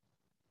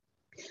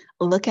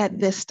 Look at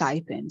this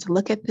stipend.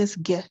 Look at this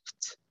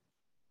gift.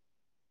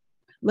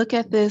 Look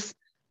at this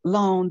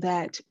loan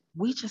that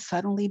we just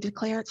suddenly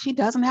declared she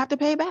doesn't have to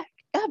pay back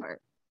ever.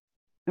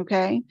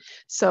 Okay.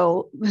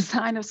 So the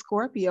sign of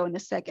Scorpio in the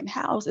second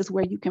house is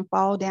where you can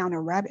fall down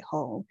a rabbit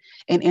hole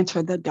and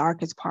enter the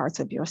darkest parts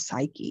of your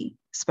psyche,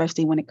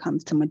 especially when it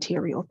comes to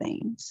material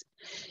things.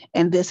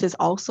 And this is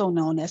also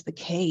known as the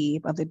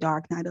cave of the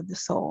dark night of the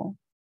soul.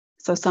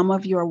 So some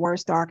of your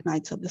worst dark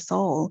nights of the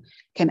soul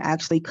can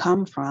actually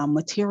come from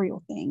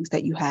material things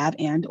that you have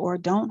and or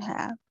don't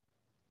have.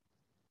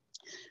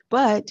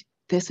 But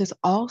this is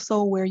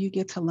also where you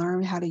get to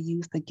learn how to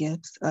use the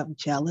gifts of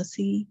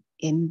jealousy,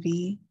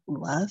 envy,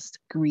 lust,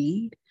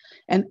 greed,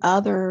 and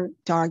other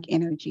dark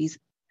energies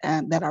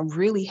that are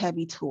really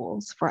heavy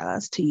tools for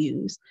us to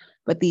use.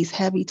 But these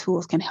heavy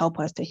tools can help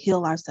us to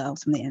heal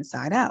ourselves from the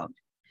inside out.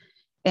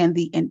 And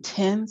the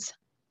intense,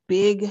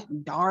 big,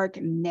 dark,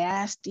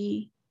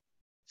 nasty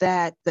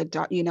that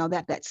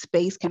that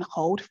space can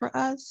hold for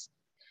us,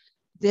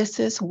 this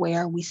is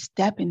where we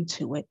step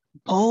into it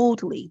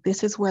boldly.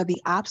 This is where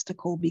the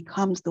obstacle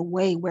becomes the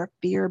way, where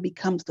fear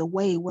becomes the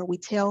way, where we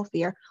tell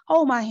fear,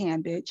 hold my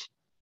hand, bitch.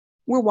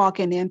 We're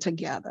walking in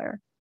together.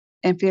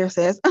 And fear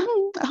says,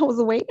 I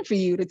was waiting for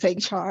you to take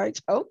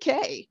charge.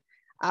 Okay.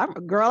 I've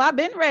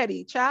been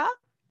ready, child.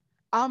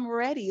 I'm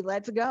ready.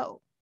 Let's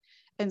go.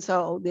 And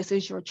so this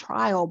is your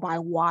trial by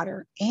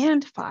water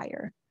and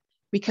fire,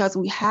 because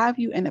we have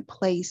you in a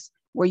place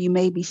where you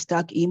may be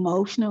stuck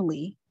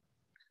emotionally,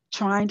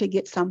 trying to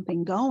get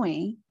something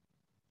going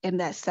in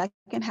that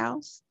second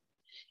house.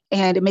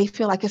 And it may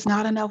feel like it's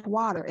not enough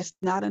water, it's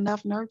not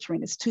enough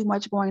nurturing, it's too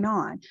much going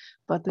on.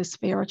 But the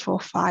spiritual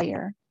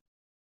fire,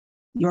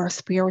 your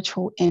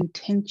spiritual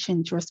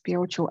intentions, your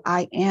spiritual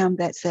I am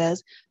that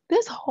says,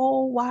 this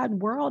whole wide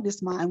world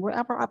is mine.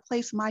 Wherever I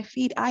place my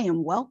feet, I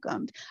am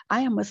welcomed.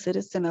 I am a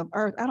citizen of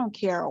earth. I don't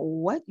care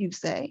what you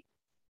say.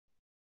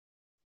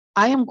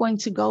 I am going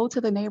to go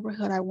to the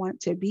neighborhood I want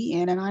to be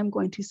in, and I'm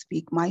going to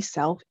speak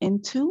myself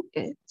into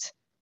it,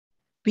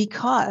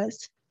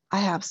 because I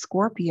have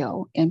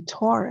Scorpio and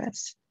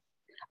Taurus.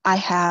 I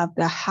have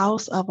the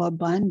house of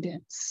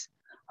abundance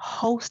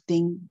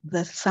hosting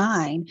the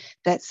sign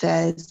that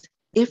says,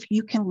 if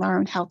you can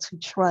learn how to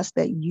trust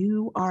that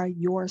you are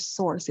your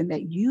source and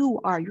that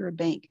you are your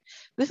bank,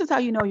 this is how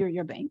you know you're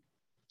your bank.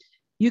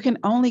 You can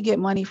only get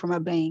money from a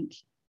bank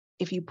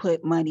if you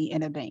put money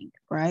in a bank,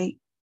 right?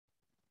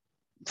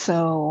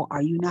 So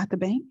are you not the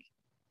bank?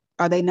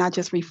 Are they not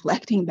just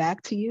reflecting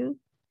back to you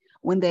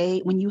when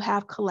you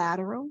have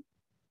collateral,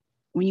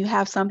 when you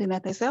have something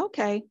that they say,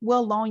 okay,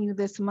 we'll loan you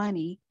this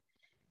money.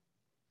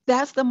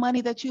 That's the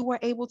money that you were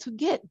able to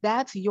get.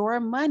 That's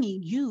your money.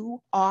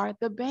 You are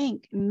the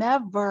bank.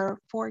 Never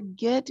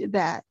forget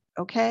that,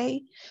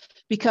 okay?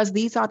 Because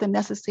these are the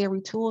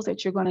necessary tools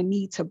that you're going to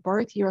need to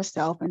birth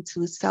yourself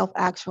into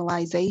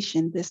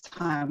self-actualization this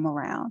time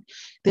around.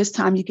 This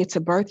time you get to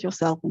birth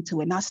yourself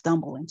into it, not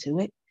stumble into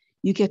it.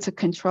 You get to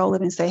control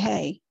it and say,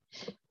 hey,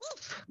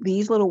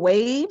 these little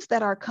waves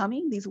that are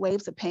coming, these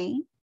waves of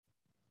pain,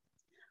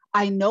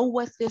 I know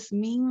what this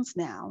means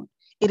now.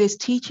 It is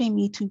teaching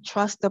me to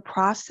trust the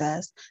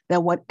process,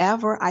 that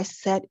whatever I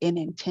set in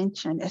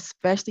intention,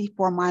 especially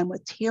for my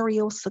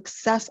material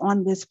success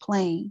on this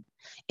plane,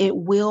 it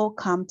will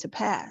come to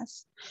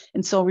pass.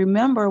 And so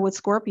remember, with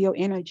Scorpio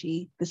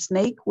energy, the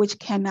snake which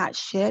cannot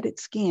shed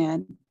its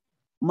skin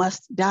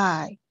must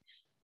die.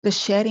 The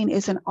shedding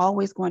isn't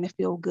always going to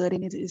feel good,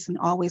 and it isn't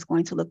always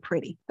going to look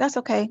pretty. That's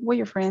okay. We're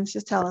your friends.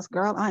 Just tell us,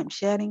 girl, I'm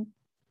shedding.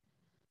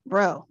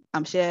 Bro,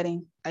 I'm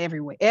shedding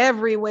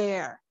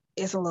everywhere.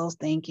 It's a little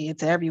stinky.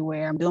 It's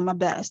everywhere. I'm doing my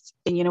best.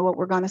 And you know what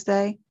we're going to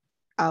say?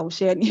 I was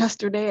shedding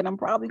yesterday, and I'm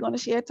probably going to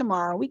shed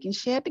tomorrow. We can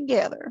shed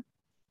together,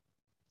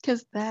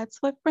 because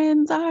that's what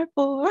friends are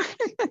for.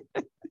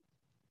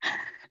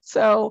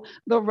 So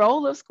the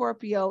role of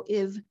Scorpio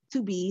is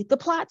to be the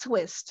plot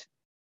twist,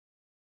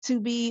 to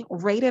be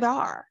rated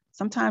R.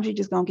 Sometimes you're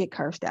just going to get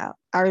cursed out.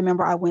 I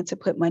remember I went to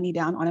put money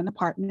down on an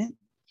apartment,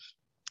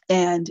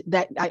 and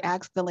that I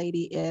asked the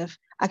lady if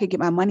I could get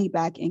my money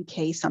back in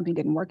case something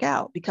didn't work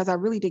out, because I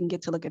really didn't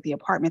get to look at the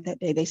apartment that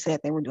day. They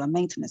said they were doing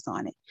maintenance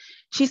on it.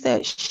 She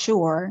said,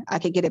 sure, I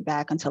could get it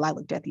back until I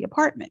looked at the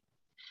apartment.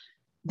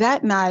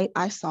 That night,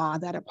 I saw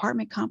that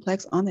apartment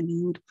complex on the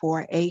news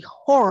for a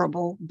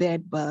horrible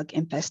bed bug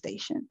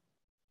infestation.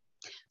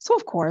 So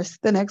of course,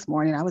 the next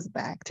morning I was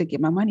back to get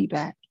my money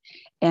back.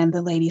 And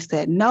the lady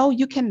said, no,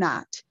 you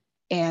cannot.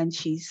 And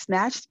she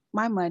snatched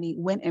my money,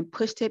 went and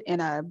pushed it in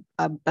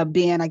a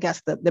bin, I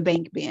guess the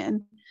bank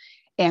bin.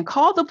 and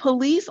called the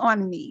police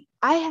on me.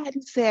 I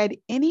hadn't said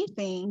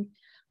anything,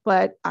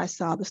 but I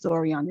saw the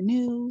story on the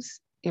news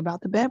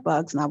about the bed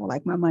bugs and I would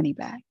like my money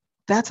back.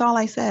 That's all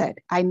I said.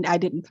 I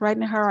didn't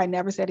threaten her. I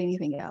never said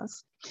anything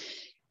else.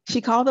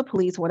 She called the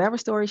police, whatever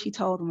story she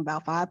told them,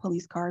 about 5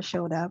 police cars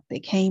showed up. They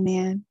came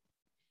in.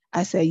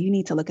 I said, you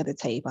need to look at the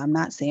tape. I'm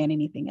not saying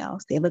anything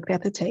else. They looked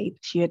at the tape.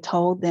 She had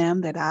told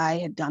them that I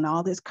had done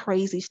all this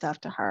crazy stuff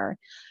to her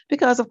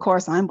because, of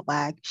course, I'm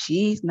Black.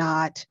 She's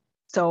not.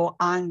 So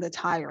I'm the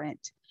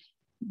tyrant.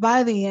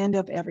 By the end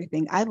of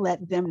everything, I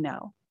let them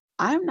know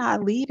I'm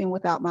not leaving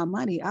without my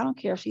money. I don't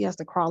care if she has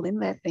to crawl in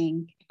that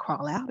thing,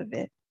 crawl out of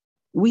it.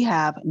 We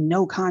have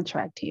no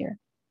contract here.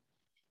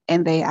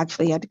 And they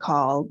actually had to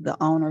call the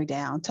owner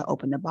down to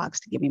open the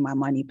box to give me my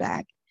money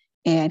back.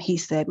 And he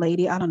said,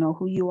 lady, I don't know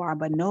who you are,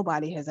 but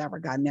nobody has ever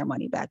gotten their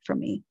money back from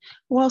me.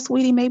 Well,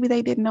 sweetie, maybe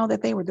they didn't know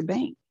that they were the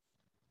bank.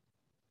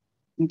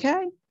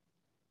 Okay.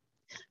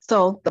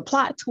 So the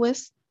plot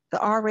twist, the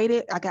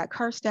R-rated, I got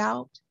cursed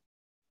out.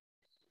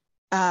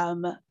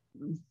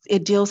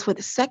 It deals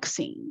with sex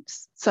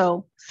scenes.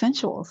 So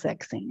sensual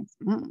sex scenes.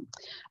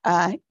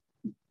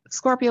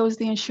 Scorpio is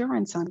the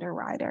insurance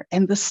underwriter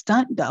and the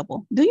stunt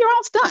double. Do your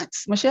own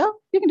stunts, Michelle.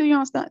 You can do your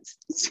own stunts.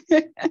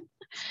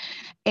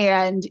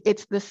 And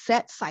it's the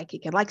set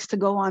psychic. It likes to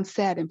go on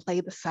set and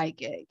play the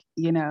psychic,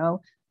 you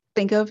know.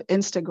 Think of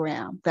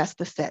Instagram. That's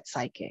the set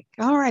psychic.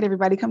 All right,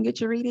 everybody, come get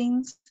your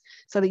readings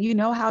so that you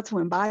know how to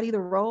embody the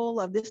role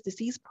of this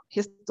deceased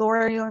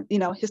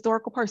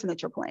historical person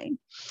that you're playing.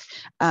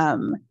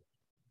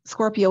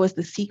 Scorpio is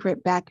the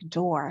secret back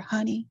door.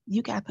 Honey,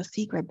 you got the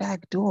secret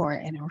back door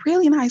and a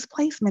really nice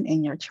placement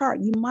in your chart.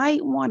 You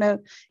might want to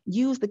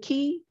use the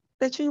key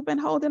that you've been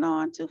holding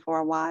on to for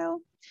a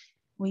while.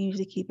 We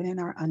usually keep it in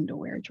our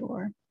underwear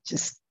drawer,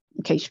 just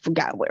in case you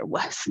forgot where it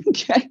was.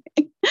 Okay.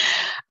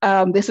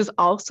 This is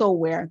also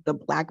where the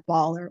black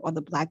baller or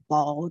the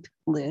blackballed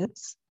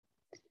lives.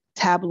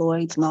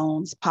 Tabloids,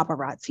 loans,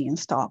 paparazzi, and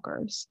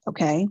stalkers.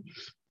 Okay.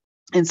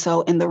 And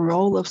so in the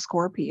role of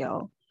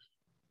Scorpio,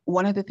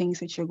 one of the things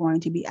that you're going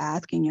to be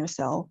asking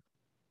yourself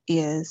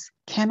is,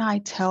 can I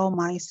tell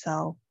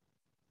myself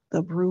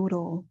the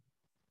brutal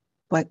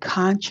but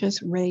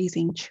conscious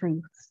raising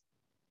truth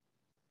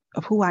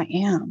of who I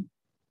am?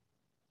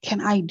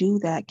 Can I do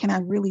that? Can I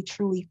really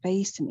truly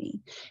face me?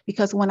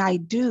 Because when I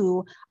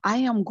do, I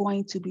am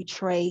going to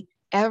betray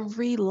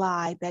every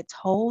lie that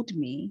told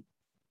me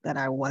that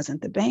I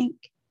wasn't the bank,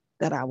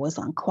 that I was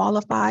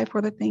unqualified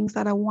for the things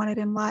that I wanted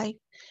in life.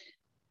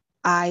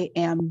 I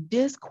am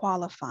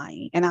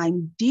disqualifying and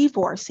I'm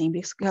divorcing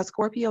because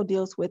Scorpio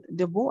deals with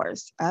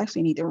divorce. I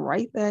actually need to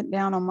write that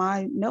down on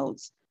my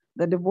notes.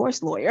 The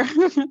divorce lawyer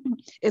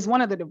is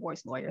one of the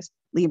divorce lawyers.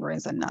 Libra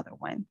is another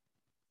one.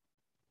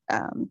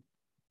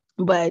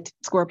 But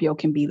Scorpio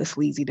can be the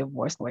sleazy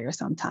divorce lawyer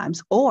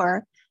sometimes,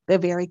 or the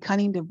very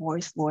cunning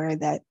divorce lawyer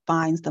that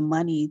finds the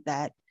money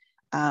that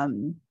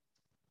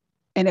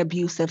an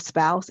abusive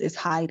spouse is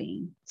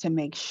hiding to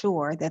make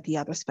sure that the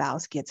other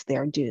spouse gets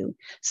their due.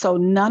 So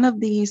none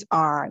of these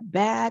are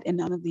bad and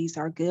none of these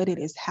are good. It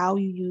is how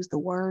you use the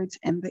words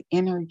and the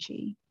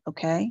energy,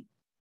 okay?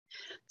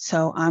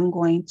 So I'm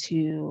going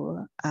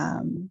to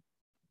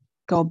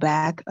go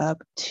back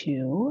up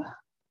to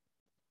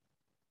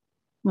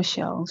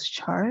Michelle's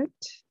chart,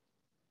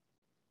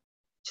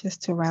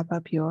 just to wrap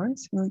up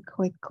yours really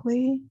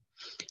quickly.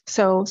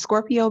 So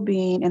Scorpio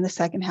being in the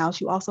second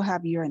house, you also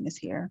have Uranus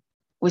here,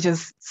 which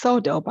is so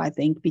dope, I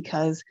think,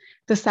 because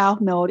the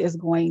South Node is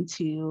going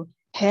to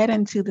head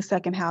into the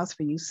second house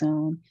for you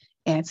soon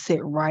and sit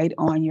right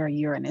on your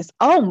Uranus.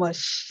 Oh,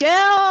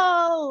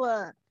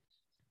 Michelle,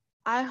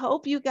 I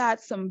hope you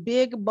got some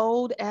big,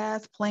 bold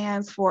ass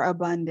plans for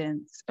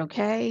abundance,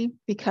 okay?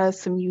 Because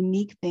some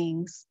unique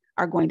things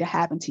are going to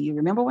happen to you.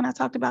 Remember when I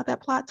talked about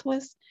that plot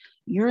twist?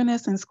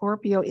 Uranus and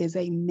Scorpio is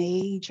a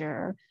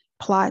major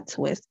plot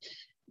twist.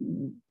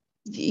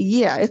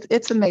 Yeah,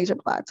 it's a major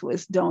plot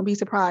twist. Don't be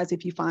surprised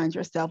if you find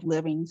yourself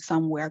living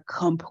somewhere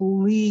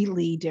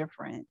completely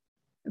different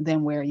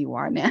than where you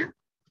are now.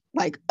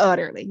 Like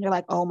utterly. You're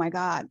like, oh my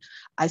God,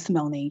 I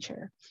smell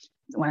nature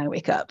when I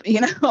wake up,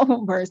 you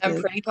know, versus I'm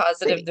pretty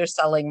positive they're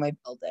selling my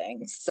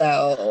building.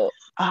 So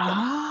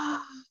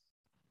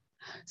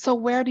so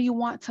where do you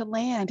want to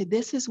land?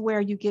 This is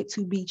where you get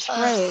to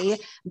betray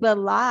the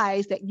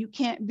lies that you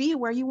can't be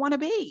where you want to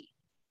be.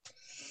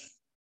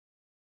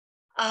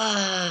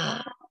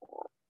 I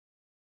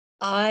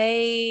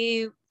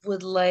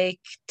would like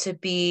to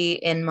be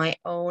in my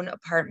own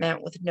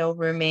apartment with no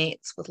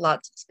roommates, with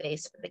lots of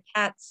space for the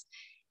cats,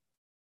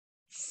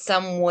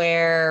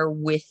 somewhere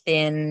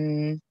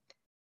within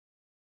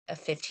a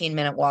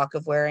 15-minute walk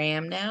of where I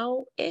am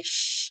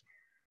now-ish.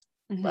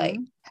 Mm-hmm. Like,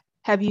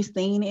 have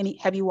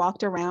you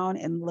walked around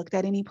and looked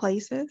at any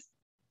places?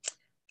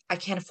 I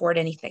can't afford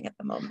anything at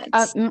the moment.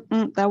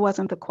 That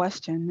wasn't the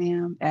question,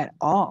 ma'am, at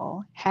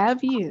all.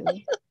 Have you?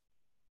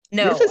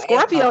 No. This is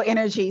Scorpio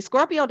energy.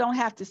 Scorpio don't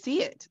have to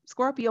see it.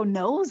 Scorpio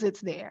knows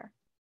it's there.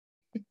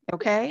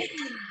 Okay?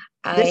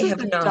 This is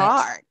the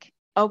dark.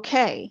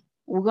 Okay.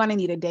 We're going to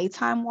need a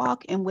daytime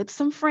walk, and with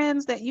some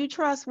friends that you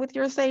trust with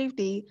your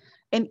safety,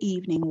 an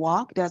evening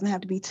walk. Doesn't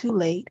have to be too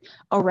late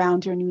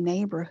around your new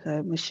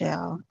neighborhood,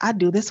 Michelle. I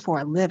do this for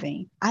a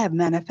living. I have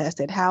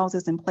manifested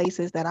houses in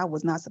places that I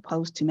was not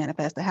supposed to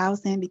manifest a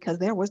house in because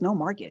there was no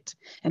market.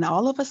 And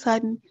all of a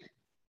sudden,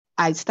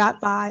 I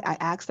stopped by, I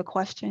asked a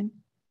question,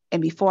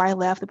 and before I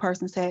left, the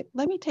person said,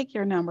 let me take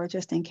your number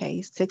just in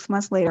case. 6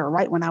 months later,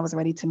 right when I was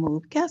ready to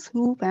move, guess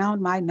who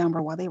found my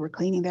number while they were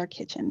cleaning their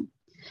kitchen?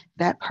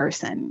 That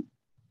person.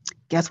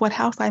 Guess what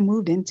house I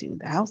moved into?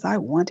 The house I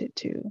wanted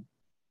to.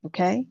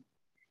 Okay.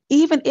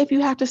 Even if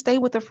you have to stay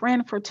with a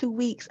friend for 2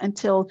 weeks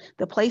until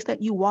the place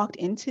that you walked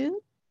into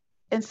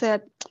and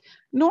said,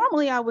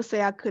 normally I would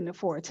say I couldn't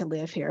afford to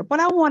live here, but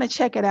I want to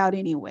check it out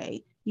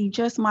anyway. You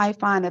just might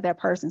find that that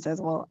person says,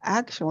 well,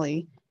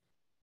 actually,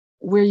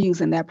 we're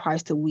using that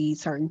price to weed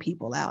certain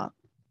people out.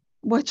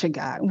 What you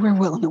got? We're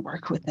willing to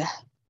work with that.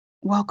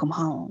 Welcome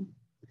home.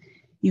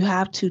 You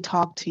have to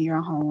talk to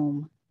your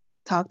home.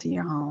 Talk to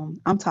your home.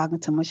 I'm talking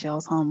to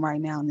Michelle's home right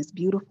now in this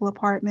beautiful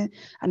apartment.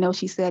 I know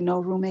she said no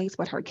roommates,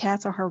 but her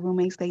cats are her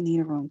roommates. They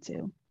need a room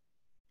too.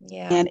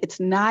 Yeah. And it's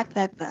not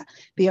that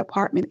the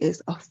apartment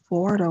is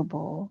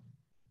affordable.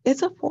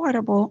 It's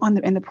affordable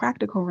in the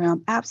practical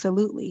realm,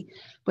 absolutely,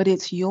 but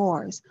it's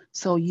yours.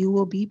 So you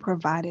will be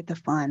provided the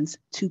funds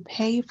to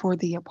pay for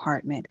the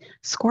apartment.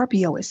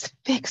 Scorpio is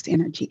fixed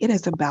energy. It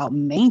is about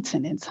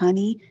maintenance,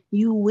 honey.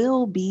 You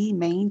will be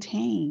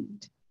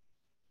maintained.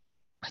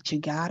 But you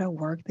gotta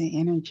work the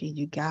energy.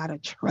 You gotta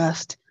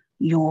trust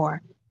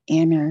your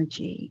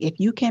energy. If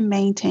you can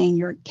maintain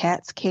your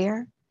cat's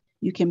care,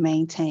 you can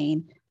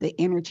maintain the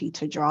energy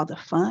to draw the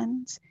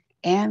funds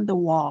and the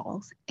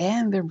walls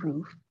and the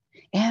roof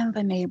and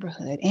the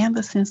neighborhood and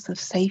the sense of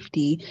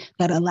safety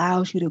that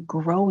allows you to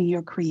grow in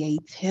your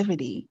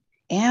creativity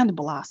and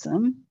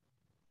blossom,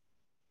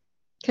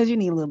 because you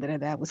need a little bit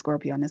of that with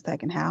Scorpio in the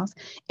second house.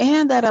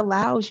 And that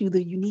allows you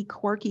the unique,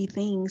 quirky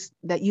things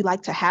that you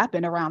like to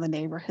happen around the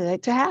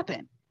neighborhood to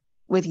happen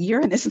with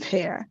Uranus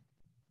there.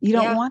 You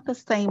don't want the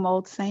same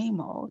old, same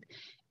old.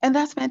 And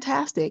that's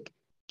fantastic.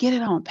 Get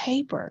it on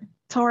paper.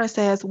 Taurus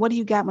says, what do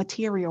you got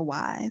material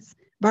wise?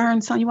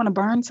 Burn some. You want to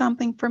burn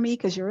something for me?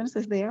 Because Uranus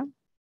is there.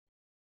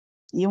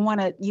 You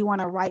want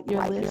to write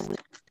your list,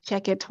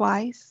 check it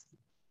twice,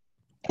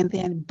 and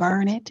then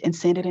burn it and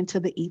send it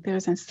into the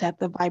ethers and set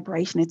the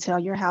vibration and tell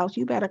your house,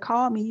 you better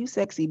call me, you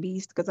sexy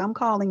beast, because I'm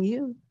calling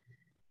you.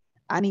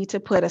 I need to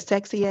put a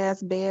sexy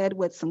ass bed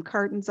with some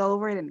curtains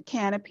over it and a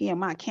canopy and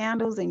my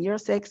candles and your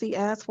sexy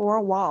ass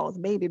four walls.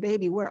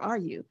 Baby, where are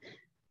you?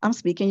 I'm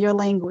speaking your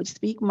language,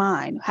 speak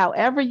mine.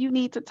 However you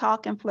need to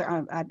talk and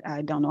flirt.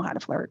 I don't know how to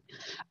flirt,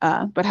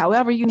 but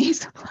however you need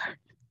to flirt.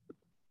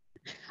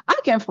 I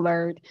can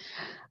flirt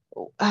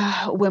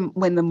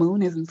when the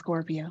moon is in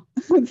Scorpio.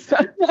 Flirt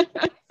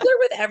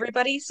with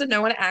everybody, so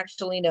no one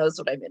actually knows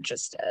what I'm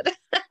interested.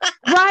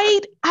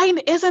 Right?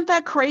 Isn't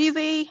that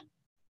crazy?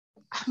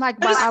 I'm like,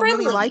 but I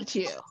really liked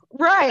you.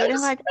 Right.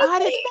 I'm like, friendly. I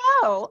didn't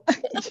know.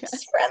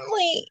 Just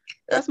friendly.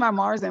 That's my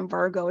Mars in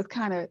Virgo. It's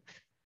kind of,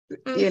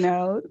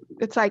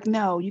 it's like,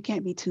 no, you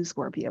can't be too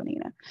Scorpio,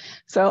 Nina.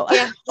 So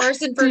yeah,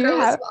 Mars in Virgo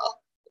as well.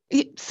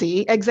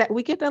 See, exactly.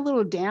 We get that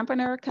little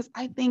dampener because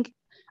I think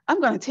I'm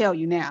going to tell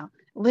you now.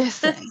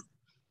 Listen,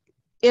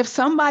 if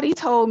somebody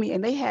told me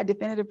and they had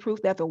definitive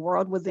proof that the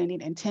world was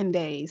ending in 10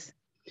 days,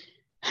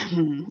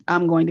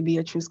 I'm going to be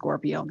a true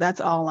Scorpio. That's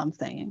all I'm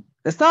saying.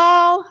 That's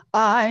all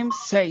I'm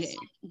saying.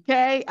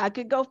 Okay. I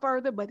could go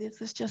further, but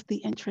this is just the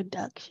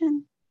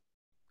introduction.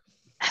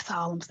 That's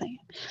all I'm saying.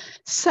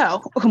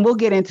 So we'll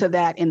get into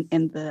that in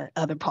the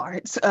other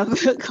parts of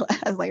the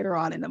class later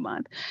on in the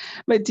month.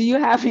 But do you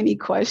have any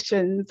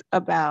questions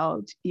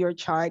about your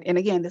chart? And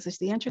again, this is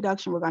the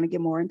introduction. We're going to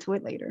get more into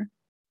it later.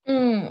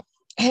 Hang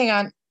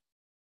on.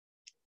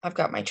 I've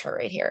got my chart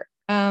right here.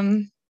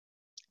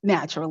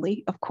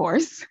 Naturally, of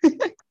course.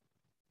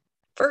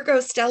 Virgo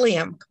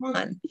stellium. Come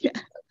on. Yeah.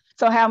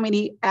 So how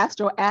many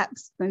astral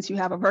apps, since you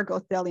have a Virgo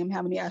stellium,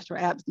 how many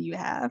astral apps do you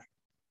have?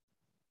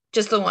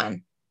 Just the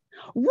one.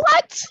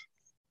 What?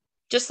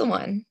 Just the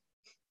one.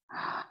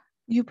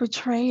 You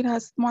betrayed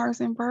us,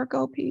 Mars and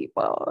Virgo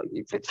people.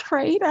 You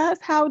betrayed us.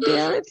 How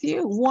dare it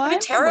you? One? A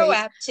tarot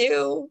app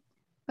too.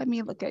 Let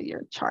me look at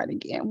your chart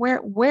again.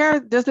 Where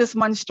does this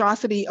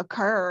monstrosity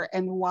occur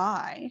and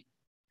why?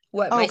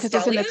 What? Oh, because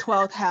it's in the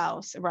 12th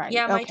house, right?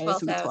 Yeah, my okay, 12th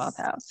it's in the 12th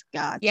house.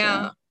 Gotcha.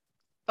 Yeah,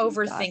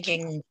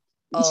 overthinking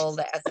all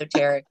the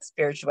esoteric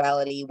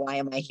spirituality. Why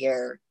am I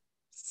here?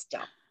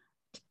 Stuff.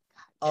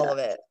 All of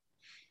it.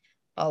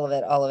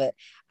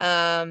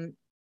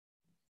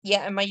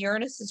 Yeah, and my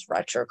Uranus is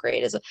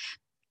retrograde.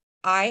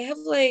 I have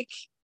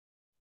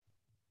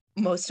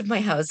most of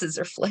my houses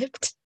are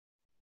flipped.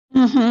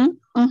 And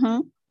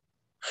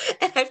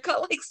I've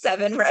got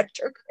 7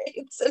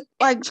 retrogrades.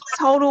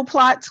 Total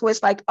plot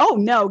twist. Oh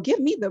no, give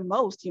me the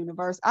most,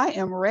 universe. I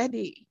am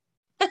ready.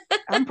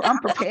 I'm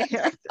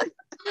prepared.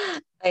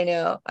 I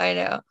know.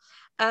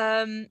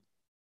 Sounds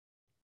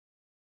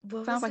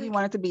like you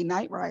wanted to be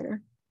Knight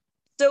Rider.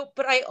 So,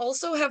 but I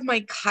also have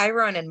my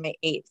Chiron in my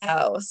eighth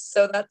house.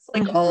 So that's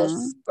like all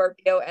Mhm.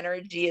 Scorpio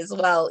energy as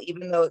well,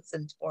 even though it's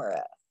in Taurus.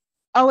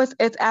 Oh,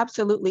 it's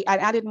absolutely.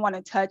 I didn't want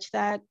to touch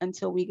that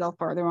until we go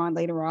further on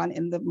later on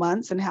in the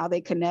months and how they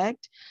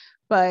connect.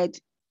 But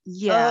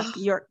yeah, Oh,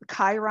 your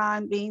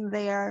Chiron being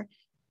there,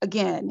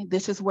 again,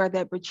 this is where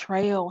that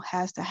betrayal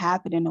has to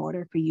happen in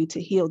order for you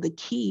to heal. The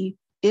key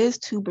is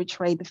to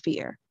betray the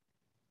fear.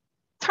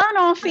 Turn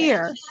on right.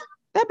 fear.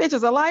 That bitch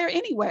is a liar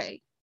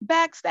anyway.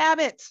 Backstab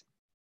it.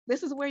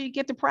 This is where you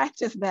get to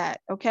practice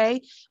that.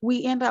 Okay.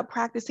 We end up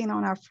practicing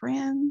on our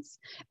friends,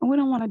 and we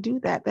don't want to do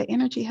that. The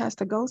energy has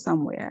to go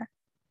somewhere.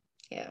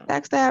 Yeah.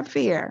 Backstab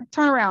fear.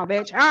 Turn around,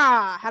 bitch.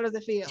 Ah, how does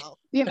it feel?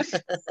 You know,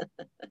 stop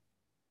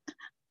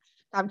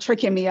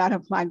tricking me out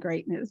of my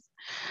greatness.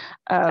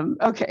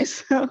 Okay,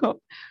 so what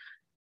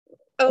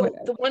Oh,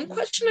 the one else?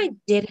 question I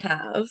did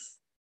have,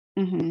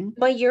 Mm-hmm.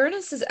 my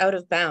Uranus is out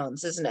of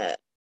bounds, isn't it?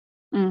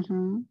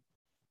 Mm-hmm.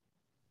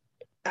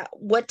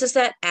 What does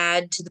that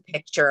add to the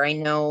picture? I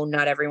know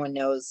not everyone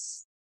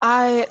knows,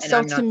 and So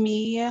I'm to not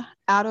me,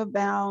 out of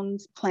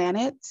bounds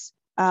planets,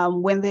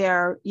 when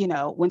they're,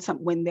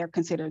 when they're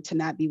considered to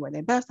not be where they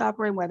best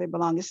operate, where they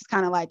belong, it's just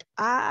kind of like,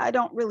 I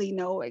don't really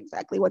know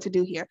exactly what to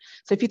do here.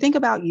 So if you think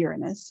about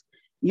Uranus,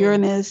 mm,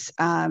 Uranus,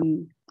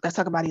 let's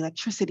talk about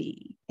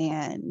electricity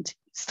and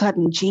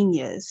sudden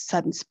genius,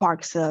 sudden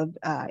sparks of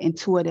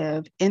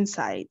intuitive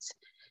insights.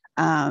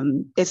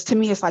 It's to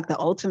me, it's like the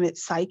ultimate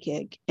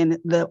psychic and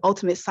the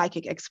ultimate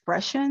psychic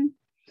expression,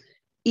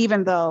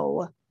 even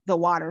though the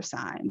water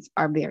signs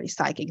are very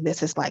psychic.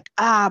 This is like,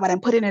 but I'm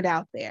putting it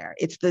out there.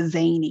 It's the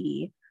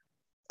zany,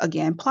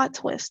 again, plot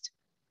twist.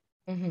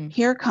 mhm.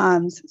 Here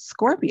comes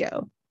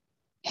Scorpio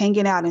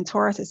hanging out in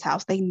Taurus's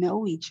house. They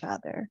know each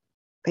other.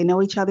 They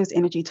know each other's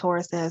energy.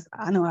 Taurus says,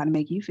 I know how to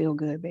make you feel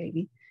good,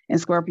 baby.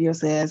 And Scorpio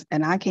says,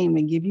 and I came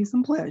to give you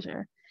some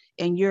pleasure.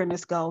 And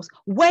Uranus goes,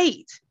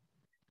 wait,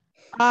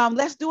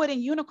 let's do it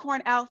in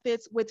unicorn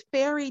outfits with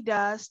fairy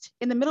dust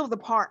in the middle of the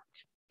park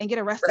and get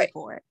arrested Right.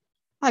 for it.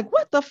 Like,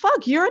 what the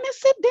fuck? Uranus,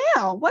 sit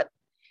down. What?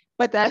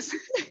 But that's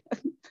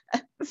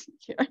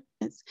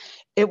Uranus.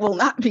 It will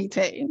not be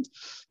tamed.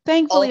 All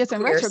Thankfully, the it's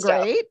in queer stuff.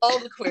 retrograde, All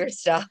the queer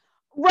stuff.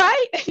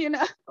 right?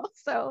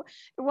 So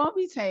it won't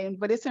be tamed,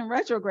 but it's in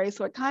retrograde.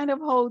 So it kind of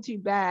holds you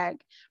back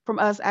from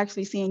us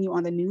actually seeing you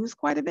on the news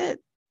quite a bit.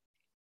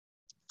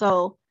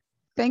 So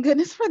thank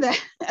goodness for that.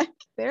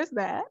 There's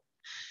that.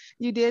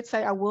 You did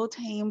say I will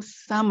tame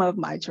some of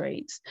my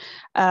traits,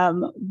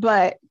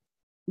 but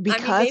I mean,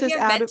 because maybe it's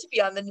I'm out meant of, to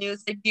be on the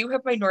news. I do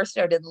have my North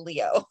Node in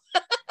Leo.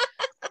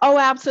 oh,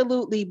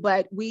 absolutely,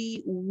 but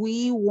we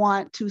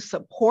want to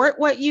support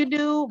what you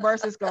do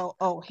versus go,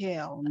 oh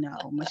hell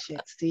no,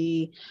 Michelle.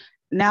 See,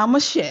 now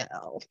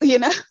Michelle,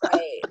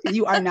 Right.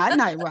 you are not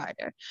Night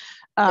Rider.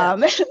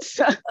 No.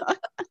 So,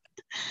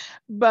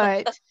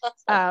 but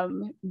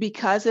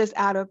because it's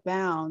out of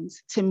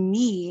bounds, to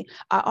me,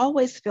 I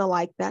always feel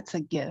like that's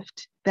a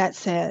gift that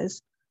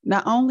says,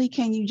 not only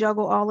can you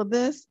juggle all of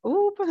this,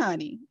 ooh, but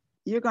honey,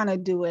 you're going to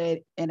do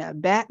it in a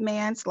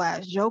Batman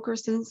 / Joker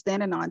suit,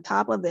 standing on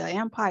top of the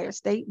Empire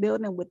State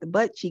Building with the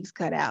butt cheeks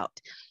cut out,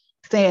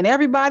 saying,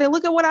 everybody,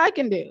 look at what I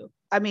can do.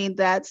 I mean,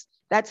 that's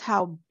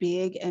how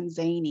big and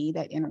zany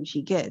that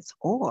energy gets.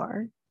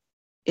 Or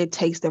it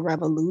takes the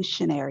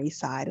revolutionary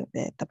side of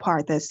it, the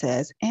part that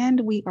says, and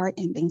we are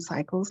ending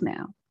cycles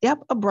now.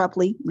 Yep,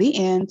 abruptly, the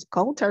end,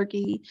 cold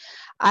turkey.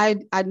 I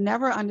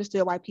never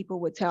understood why people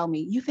would tell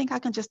me, you think I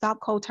can just stop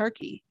cold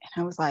turkey?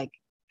 And I was like,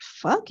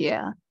 fuck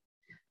yeah.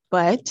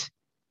 But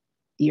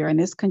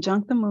Uranus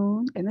conjunct the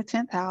moon in the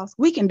 10th house.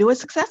 We can do it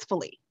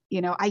successfully.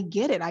 I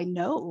get it. I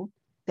know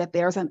that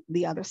there's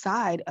the other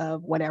side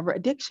of whatever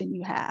addiction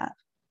you have.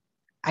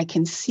 I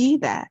can see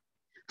that.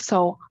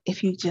 So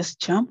if you just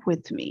jump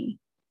with me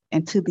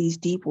into these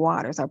deep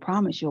waters, I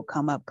promise you'll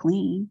come up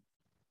clean,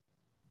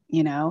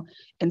 you know?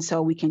 And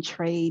so we can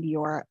trade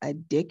your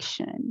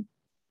addiction.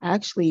 I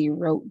actually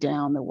wrote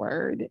down the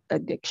word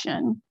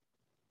addiction.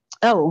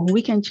 Oh,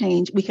 we can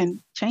change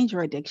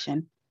your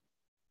addiction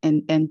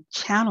and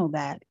channel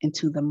that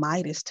into the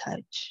Midas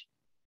touch.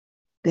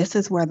 This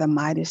is where the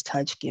Midas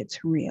touch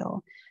gets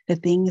real. The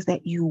things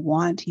that you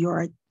want,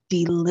 your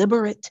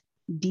deliberate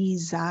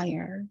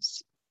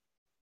desires,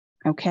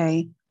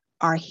 okay,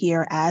 are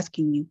here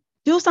asking you,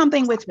 do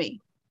something with me,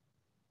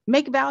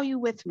 make value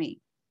with me,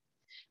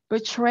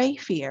 betray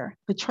fear,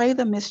 betray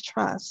the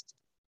mistrust,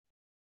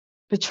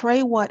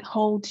 betray what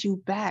holds you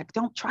back.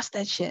 Don't trust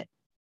that shit.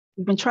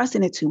 You've been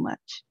trusting it too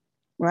much,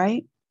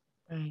 right?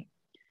 Right.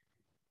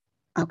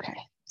 Okay,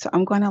 so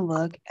I'm going to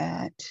look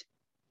at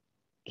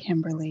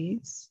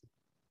Kimberly's.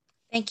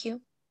 Thank you.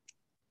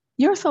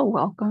 You're so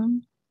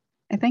welcome.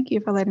 And thank you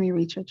for letting me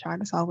read your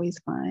chart. It's always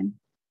fun.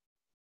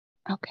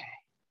 Okay.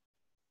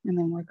 And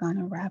then we're going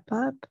to wrap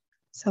up.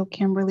 So,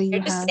 Kimberly, you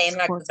You're just have saying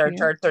that because our Scorpio.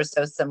 charts are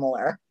so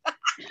similar.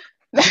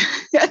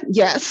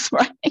 Yes,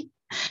 right.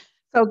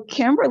 So,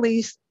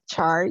 Kimberly's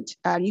chart,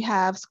 you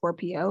have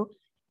Scorpio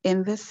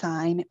in the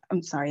sign,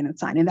 in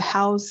the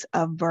house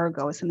of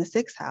Virgo. It's in the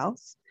 6th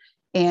house.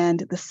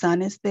 And the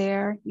sun is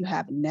there. You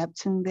have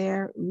Neptune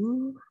there.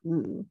 Ooh,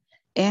 ooh.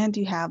 And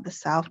you have the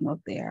South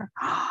Node there.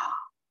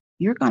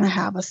 You're going to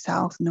have a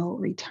South Node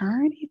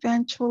return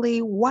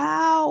eventually.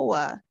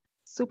 Wow.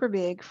 Super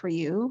big for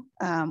you.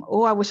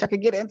 Oh, I wish I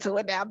could get into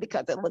it now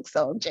because it looks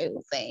so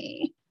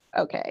juicy.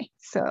 Okay,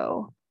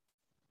 so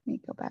let me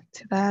go back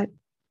to that.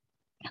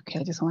 Okay,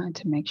 I just wanted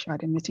to make sure I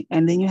didn't miss it.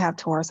 And then you have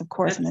Taurus, of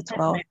course, in the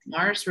 12th.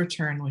 Mars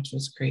return, which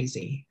was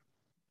crazy.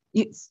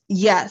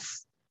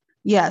 Yes,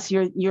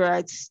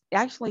 you're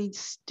actually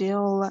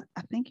still,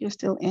 I think you're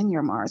still in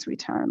your Mars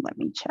return. Let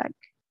me check.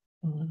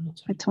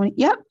 20,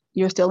 yep,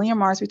 you're still in your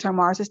Mars return.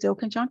 Mars is still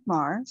conjunct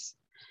Mars.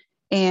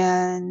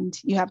 And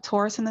you have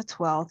Taurus in the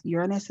 12th.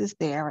 Uranus is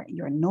there.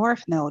 Your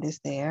North Node is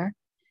there.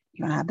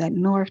 You're going to have that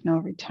North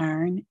Node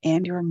return.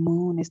 And your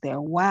moon is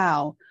there.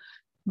 Wow.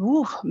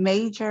 Ooh,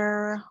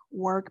 major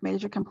work,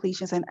 major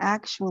completions. And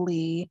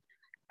actually,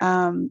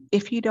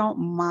 if you don't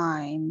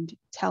mind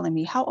telling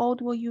me, how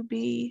old will you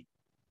be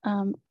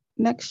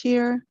next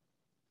year?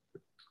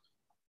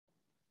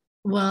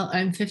 Well,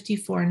 I'm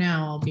 54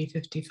 now. I'll be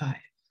 55.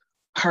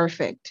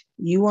 Perfect.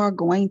 You are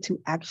going to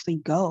actually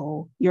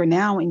go. You're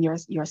now in your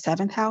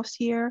 7th house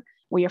here,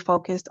 where you're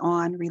focused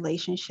on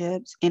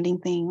relationships, ending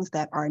things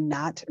that are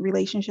not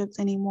relationships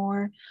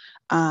anymore,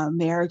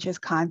 marriages,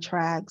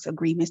 contracts,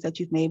 agreements that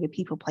you've made with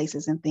people,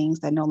 places, and things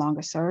that no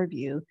longer serve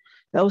you.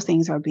 Those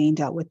things are being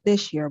dealt with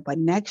this year. But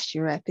next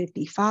year at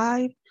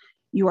 55,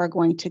 you are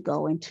going to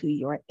go into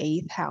your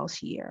 8th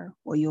house year,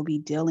 where you'll be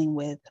dealing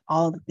with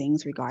all the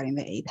things regarding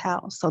the 8th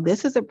house. So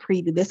this is a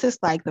preview. This is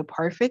like the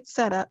perfect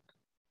setup,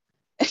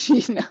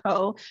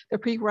 the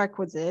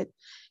prerequisite,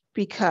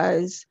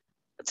 because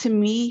to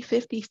me,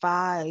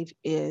 55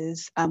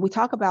 is, we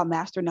talk about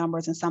master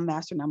numbers, and some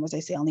master numbers,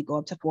 they say only go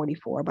up to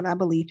 44, but I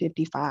believe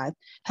 55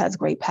 has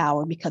great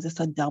power because it's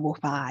a double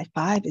 5.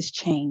 5 is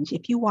change.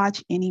 If you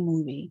watch any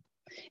movie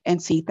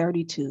and see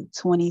 32,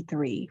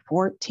 23,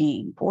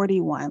 14,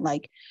 41,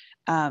 like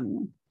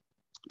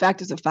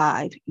factors of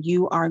 5,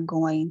 you are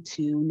going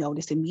to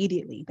notice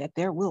immediately that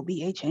there will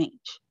be a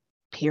change,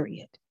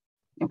 period.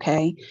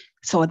 Okay,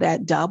 so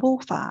that double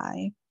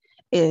 5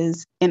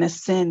 is, in a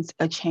sense,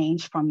 a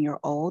change from your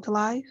old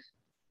life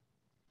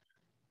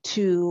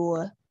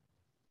to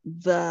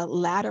the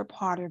latter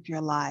part of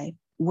your life,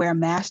 where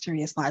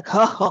mastery is like,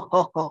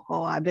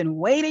 oh, I've been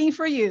waiting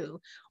for you.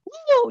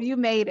 Woo, you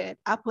made it.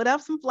 I put up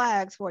some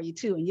flags for you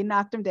too, and you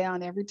knocked them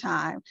down every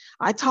time.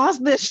 I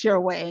tossed this your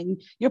way, and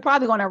you're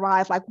probably going to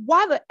arrive like,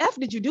 why the F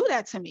did you do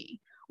that to me?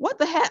 What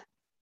the heck?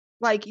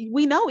 Like,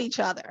 we know each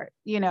other,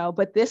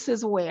 but this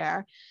is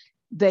where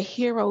the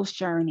hero's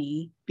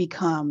journey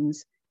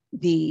becomes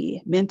the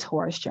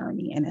mentor's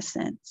journey, in a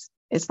sense.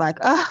 It's like,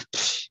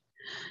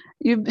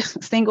 you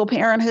single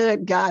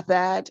parenthood, got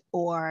that,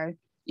 or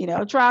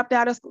dropped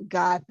out of school,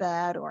 got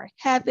that, or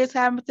had this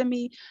happen to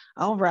me.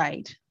 All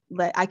right,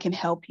 I can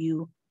help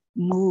you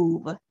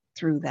move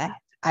through that.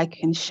 I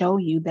can show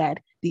you that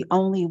the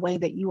only way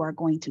that you are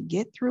going to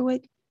get through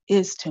it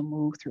is to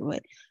move through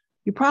it.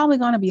 You're probably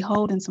going to be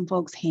holding some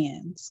folks'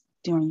 hands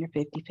during your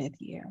 55th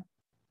year.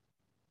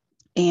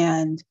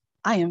 And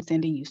I am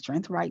sending you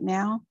strength right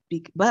now,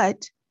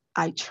 but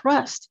I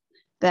trust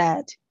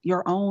that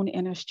your own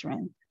inner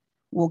strength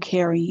will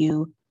carry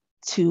you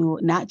to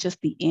not just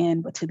the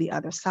end, but to the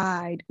other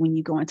side when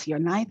you go into your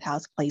 9th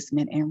house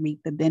placement and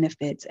reap the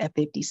benefits at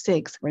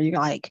 56, where you're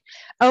like,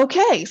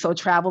 okay, so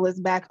travel is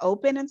back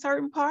open in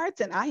certain parts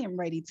and I am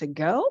ready to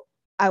go.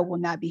 I will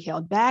not be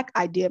held back.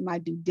 I did my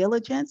due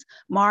diligence.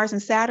 Mars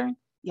and Saturn,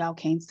 y'all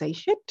can't say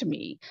shit to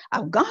me.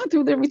 I've gone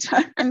through the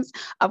returns.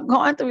 I've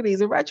gone through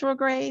these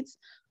retrogrades.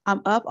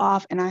 I'm up,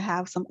 off, and I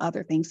have some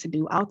other things to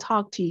do. I'll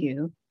talk to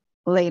you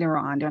later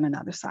on during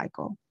another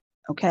cycle.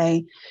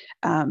 Okay.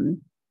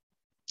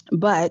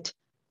 But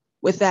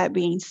with that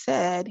being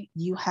said,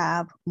 you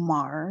have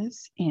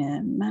Mars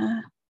in,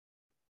 let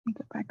me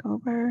go back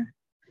over,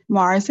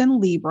 Mars in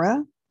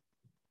Libra.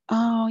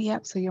 Oh,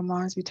 yep. So your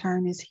Mars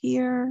return is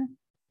here.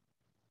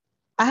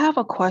 I have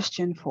a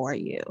question for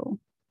you.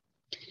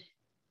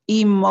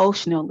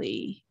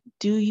 Emotionally,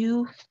 do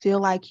you feel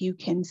like you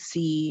can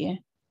see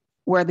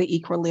where the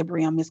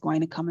equilibrium is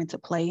going to come into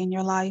play in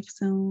your life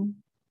soon?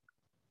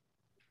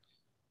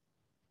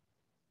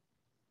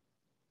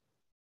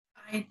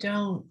 I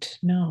don't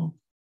know.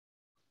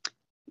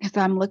 Because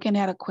I'm looking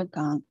at a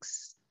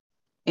quincunx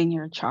in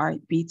your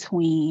chart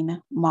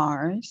between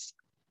Mars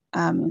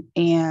and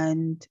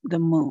the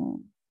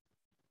moon.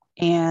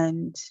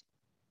 And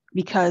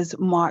because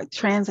Mars,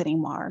 transiting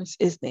Mars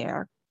is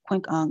there,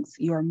 quincunx,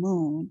 your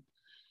moon,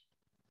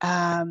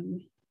 has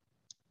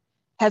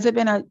it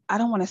been I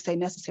don't want to say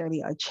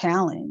necessarily a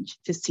challenge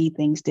to see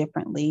things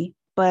differently,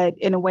 but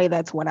in a way,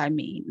 that's what I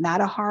mean.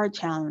 Not a hard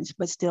challenge,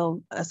 but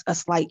still a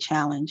slight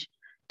challenge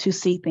to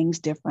see things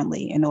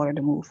differently in order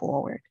to move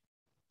forward.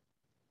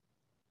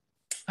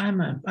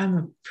 I'm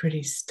a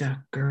pretty stuck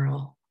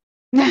girl.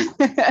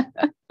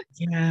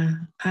 Yeah,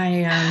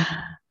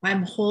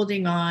 I'm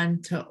holding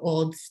on to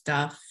old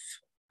stuff,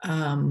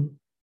 and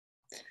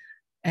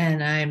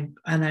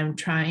I'm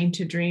trying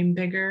to dream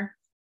bigger.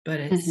 but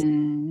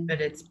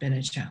it's been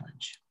a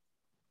challenge.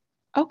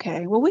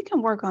 Okay, well, we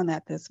can work on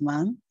that this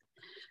month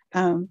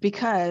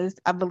because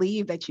I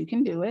believe that you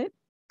can do it.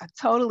 I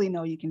totally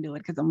know you can do it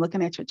because I'm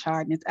looking at your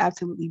chart and it's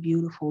absolutely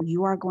beautiful.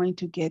 You are going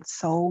to get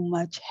so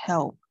much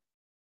help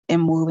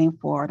in moving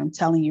forward. I'm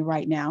telling you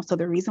right now. So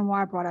the reason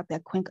why I brought up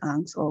that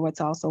quincunx, or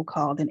what's also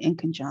called an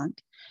inconjunct,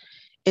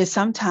 is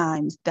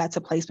sometimes that's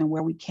a placement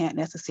where we can't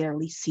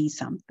necessarily see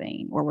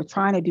something, or we're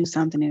trying to do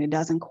something and it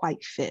doesn't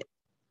quite fit.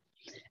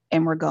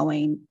 And we're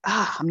going,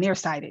 I'm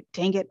nearsighted.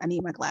 Dang it, I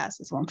need my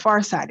glasses. Or I'm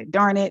farsighted.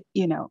 Darn it.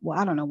 Well,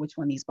 I don't know which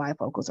one needs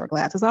bifocals or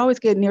glasses. I always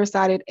get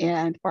nearsighted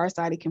and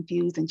farsighted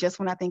confused. And just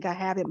when I think I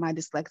have it, my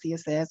dyslexia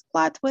says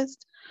plot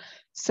twist.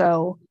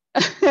 So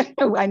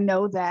I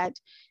know that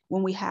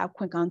when we have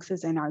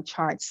quincunxes in our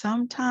chart,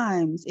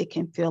 sometimes it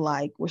can feel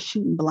like we're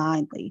shooting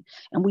blindly.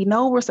 And we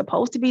know we're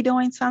supposed to be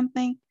doing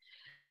something,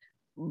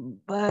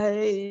 but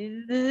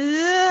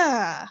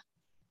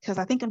because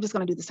I think I'm just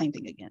going to do the same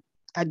thing again.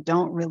 I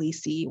don't really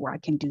see where I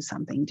can do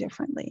something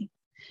differently.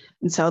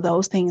 And so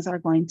those things are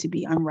going to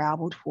be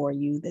unraveled for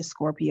you this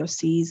Scorpio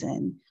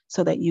season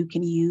so that you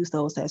can use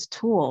those as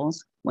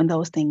tools when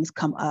those things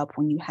come up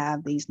when you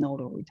have these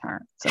nodal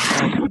returns.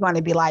 So you're going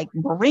to be like,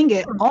 bring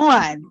it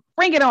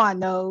on,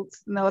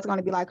 nodes. No, it's going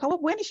to be like, oh,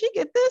 when did she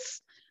get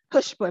this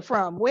push put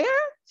from? Where?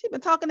 She been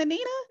talking to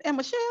Nina and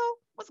Michelle?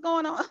 What's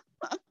going on?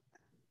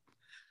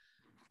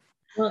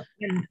 Well,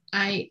 and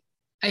I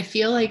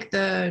feel like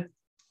the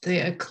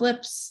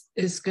eclipse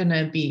is going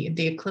to be,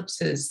 the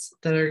eclipses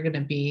that are going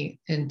to be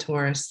in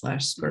Taurus /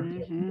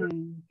 Scorpio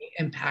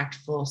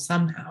impactful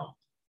somehow.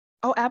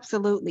 Oh,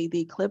 absolutely.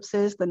 The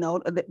eclipses,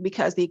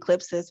 because the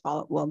eclipses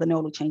follow, well, the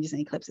nodal changes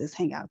and eclipses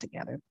hang out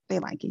together. They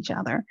like each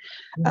other.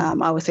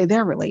 I would say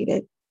they're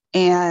related.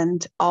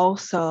 And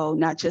also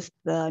not just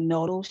the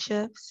nodal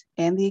shifts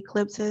and the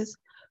eclipses,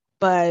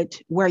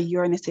 but where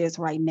Uranus is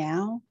right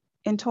now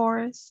in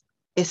Taurus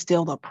is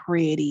still a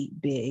pretty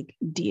big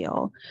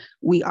deal.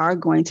 We are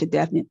going to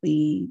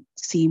definitely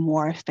see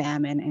more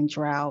famine and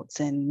droughts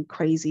and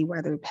crazy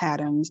weather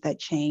patterns that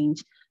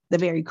change the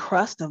very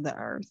crust of the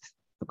earth.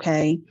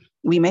 Okay.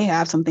 We may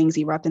have some things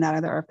erupting out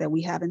of the earth that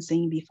we haven't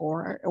seen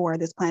before, or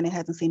this planet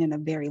hasn't seen in a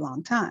very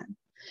long time.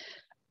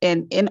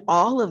 And in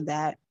all of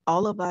that,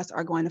 all of us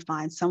are going to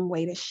find some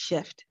way to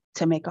shift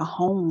to make a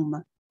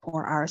home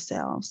for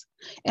ourselves.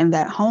 And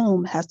that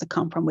home has to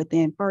come from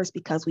within first,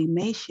 because we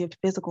may shift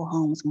physical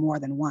homes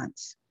more than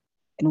once.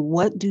 And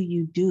what do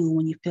you do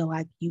when you feel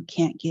like you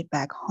can't get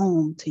back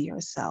home to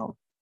yourself?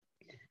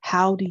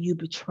 How do you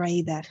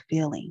betray that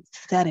feeling?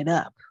 Set it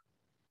up.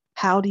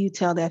 How do you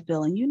tell that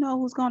feeling, you know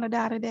who's going to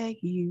die today?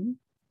 You.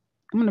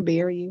 I'm going to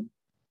bury you.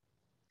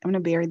 I'm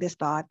going to bury this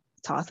thought,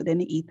 toss it in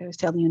the ethers,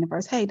 tell the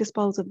universe, hey,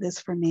 dispose of this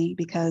for me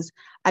because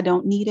I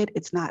don't need it.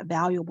 It's not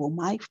valuable.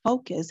 My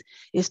focus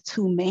is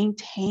to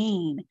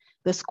maintain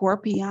the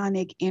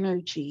scorpionic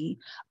energy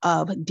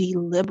of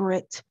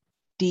deliberate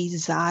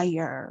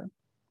desire.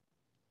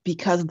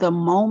 Because the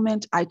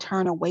moment I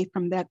turn away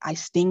from that, I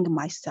sting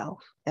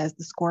myself as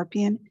the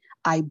scorpion.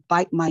 I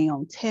bite my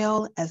own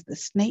tail as the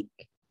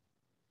snake.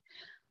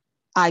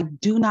 I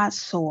do not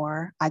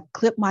soar. I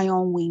clip my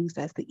own wings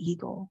as the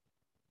eagle.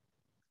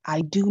 I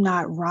do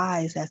not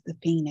rise as the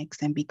phoenix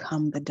and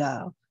become the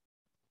dove.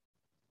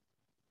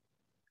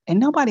 And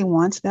nobody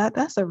wants that.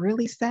 That's a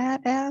really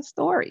sad ass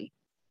story.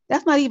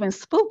 That's not even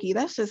spooky.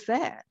 That's just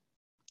sad.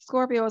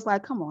 Scorpio is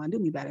like, come on, do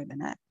me better than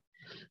that.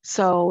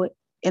 So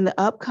in the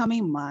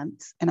upcoming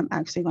months, and I'm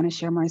actually going to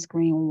share my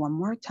screen one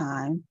more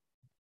time.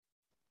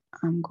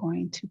 I'm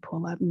going to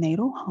pull up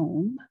Natal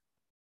Home.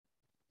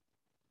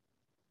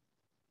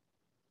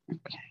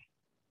 Okay.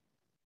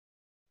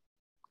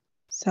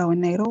 So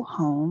in Natal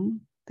Home,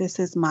 this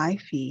is my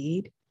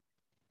feed.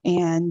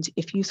 And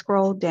if you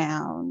scroll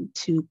down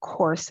to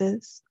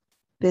courses,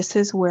 this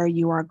is where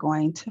you are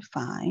going to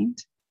find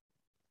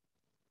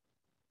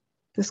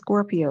the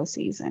Scorpio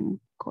season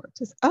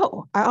courses.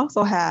 Oh, I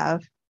also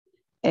have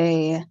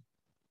a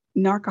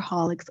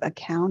Narcoholics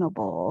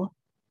Accountable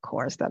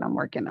course that I'm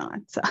working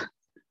on. So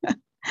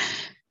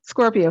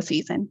Scorpio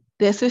season.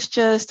 This is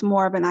just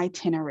more of an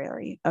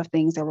itinerary of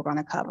things that we're going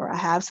to cover. I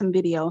have some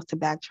videos to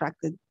backtrack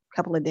the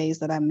couple of days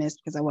that I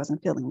missed because I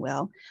wasn't feeling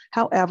well.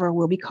 However,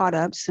 we'll be caught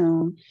up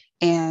soon,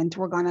 and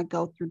we're going to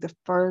go through the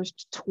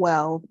first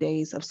 12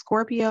 days of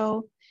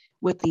Scorpio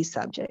with these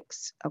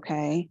subjects.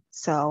 Okay,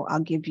 so I'll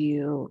give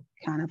you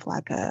kind of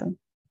like a,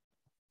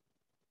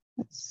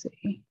 let's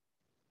see,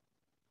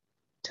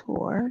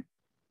 tour.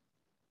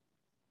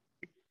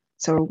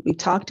 So we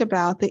talked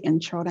about the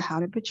intro to how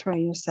to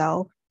betray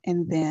yourself,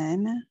 and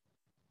then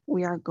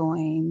we are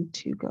going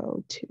to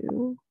go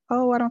to,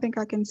 oh, I don't think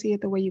I can see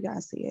it the way you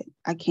guys see it.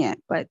 I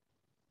can't, but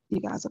you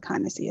guys will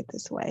kind of see it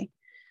this way.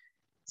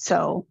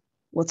 So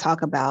we'll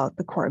talk about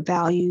the core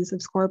values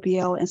of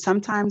Scorpio. And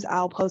sometimes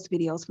I'll post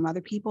videos from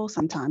other people.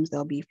 Sometimes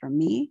they'll be from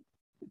me.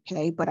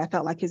 Okay. But I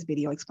felt like his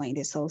video explained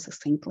it so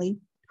succinctly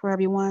for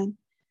everyone.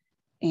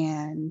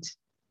 And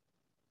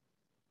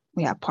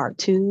we have part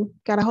 2.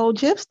 Got a whole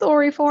GIF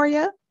story for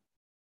you.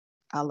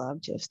 I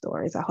love GIF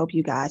stories. I hope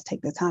you guys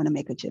take the time to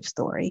make a GIF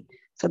story.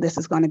 So this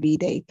is going to be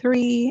day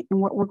 3 and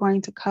what we're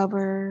going to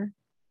cover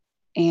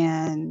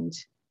and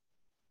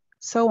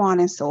so on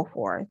and so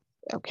forth.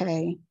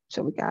 Okay.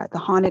 So we got the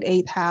haunted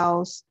 8th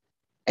house,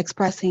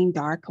 expressing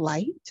dark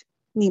light,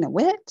 Nina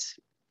Witt.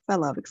 I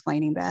love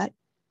explaining that.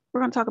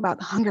 We're going to talk about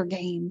the Hunger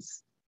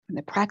Games and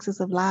the praxis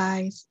of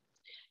lies.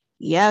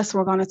 Yes,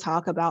 we're going to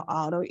talk about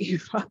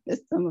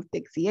autoerotism,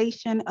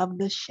 asphyxiation of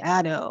the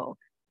shadow.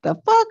 The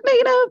fuck,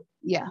 Nina?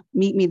 Yeah,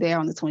 meet me there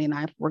on the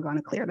 29th. We're going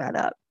to clear that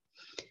up.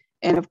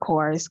 And of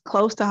course,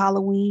 close to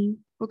Halloween,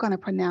 we're going to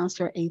pronounce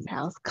your 8th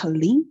house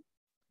Kalin,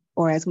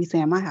 or as we say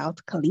in my house,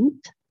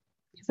 Kalint,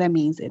 because that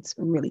means it's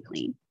really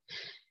clean.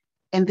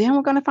 And then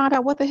we're going to find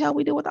out what the hell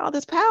we do with all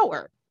this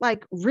power.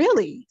 Like,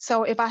 really?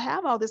 So if I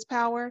have all this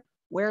power,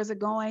 where is it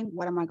going?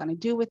 What am I going to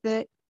do with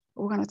it?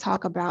 We're going to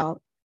talk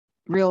about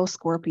real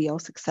Scorpio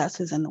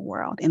successes in the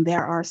world. And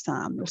there's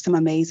some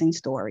amazing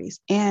stories.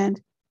 And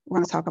we're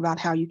going to talk about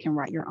how you can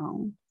write your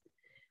own.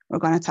 We're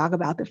going to talk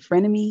about the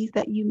frenemies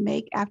that you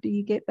make after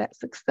you get that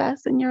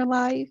success in your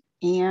life.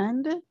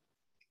 And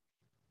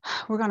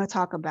we're going to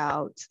talk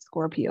about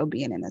Scorpio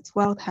being in the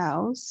 12th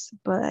house,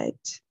 but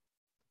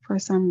for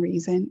some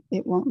reason,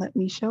 it won't let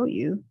me show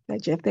you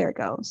that GIF. There it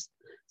goes.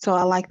 So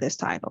I like this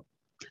title.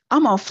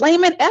 I'm on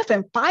flaming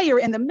effing fire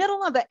in the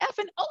middle of the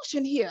effing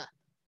ocean here.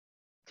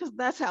 Because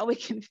that's how we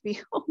can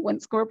feel when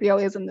Scorpio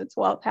is in the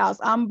 12th house.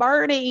 I'm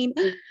burning,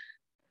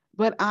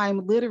 but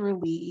I'm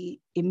literally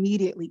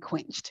immediately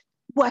quenched.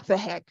 What the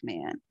heck,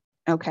 man?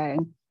 Okay.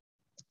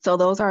 So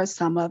those are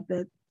some of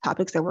the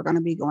topics that we're going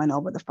to be going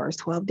over the first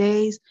 12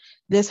 days.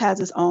 This has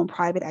its own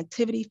private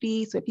activity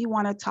feed. So if you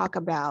want to talk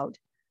about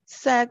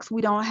sex,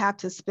 we don't have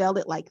to spell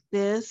it like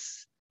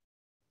this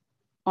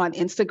on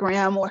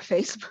Instagram or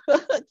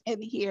Facebook.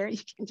 And here you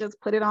can just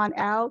put it on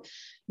out.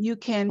 You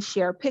can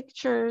share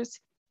pictures,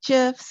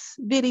 GIFs,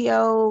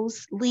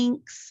 videos,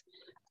 links,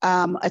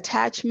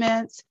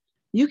 attachments.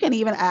 You can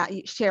even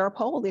share a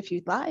poll if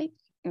you'd like.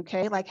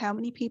 Okay, like how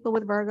many people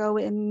with Virgo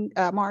and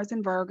Mars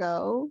in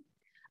Virgo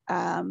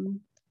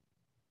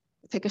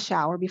take a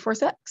shower before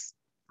sex?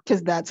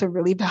 Because that's a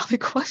really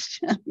valid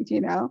question,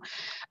 you know.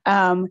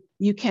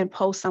 You can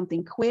post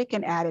something quick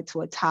and add it to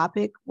a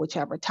topic,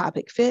 whichever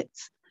topic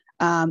fits.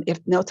 If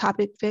no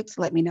topic fits,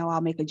 let me know.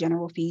 I'll make a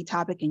general feed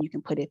topic and you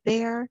can put it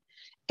there.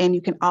 And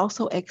you can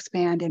also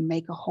expand and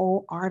make a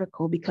whole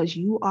article because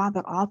you are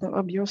the author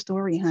of your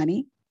story,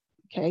 honey.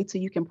 Okay, so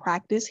you can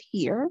practice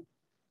here.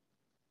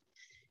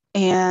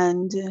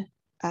 And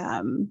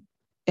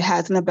it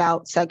has an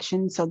about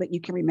section so that you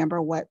can remember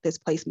what this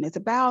placement is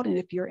about. And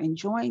if you're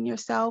enjoying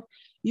yourself,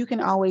 you can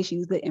always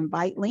use the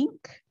invite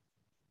link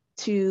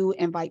to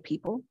invite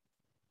people.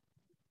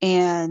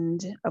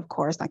 And of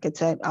course, like I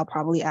said, I'll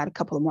probably add a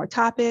couple of more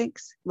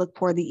topics, look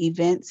for the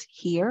events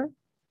here.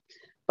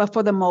 But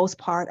for the most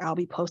part, I'll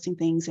be posting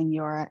things in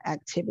your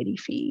activity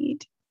feed,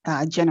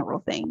 general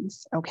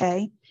things,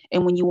 okay?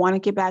 And when you want to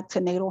get back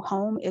to natal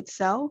home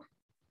itself,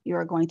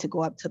 you're going to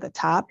go up to the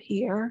top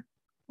here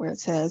where it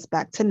says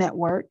back to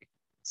network.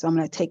 So I'm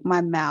going to take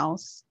my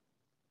mouse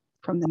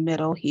from the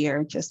middle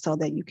here just so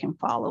that you can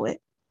follow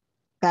it.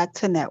 Back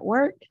to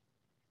network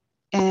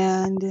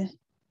and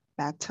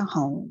back to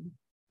home.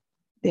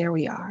 There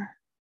we are,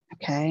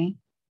 okay?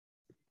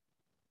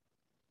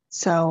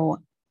 So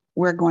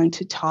we're going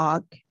to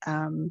talk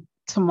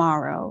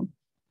tomorrow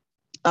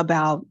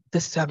about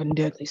the 7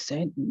 deadly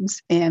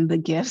sins and the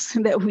gifts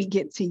that we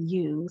get to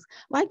use,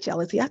 like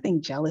jealousy. I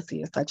think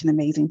jealousy is such an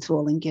amazing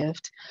tool and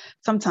gift.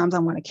 Sometimes I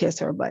want to kiss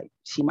her, but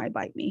she might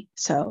bite me.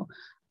 So,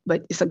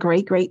 but it's a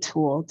great, great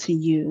tool to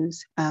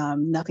use,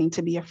 nothing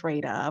to be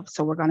afraid of.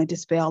 So we're going to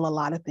dispel a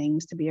lot of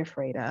things to be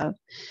afraid of.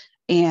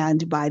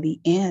 And by the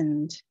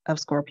end of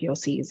Scorpio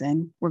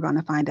season, we're going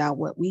to find out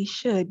what we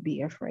should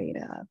be afraid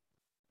of.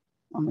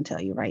 I'm going to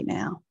tell you right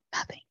now,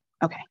 nothing.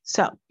 Okay,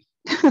 so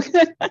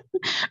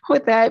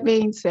with that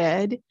being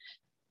said,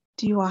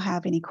 do you all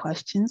have any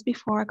questions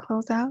before I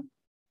close out?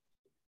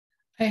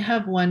 I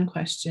have one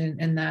question,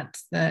 and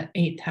that's the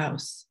 8th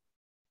house.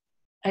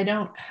 I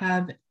don't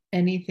have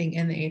anything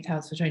in the 8th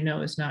house, which I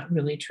know is not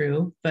really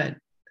true, but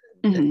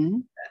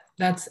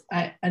that's,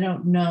 I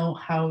don't know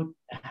how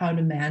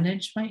to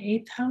manage my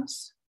 8th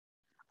house.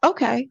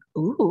 Okay.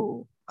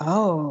 Ooh.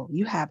 Oh,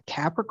 you have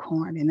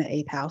Capricorn in the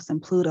 8th house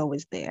and Pluto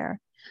is there.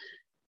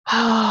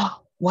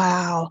 Oh,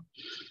 wow.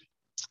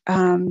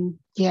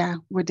 Yeah,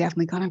 we're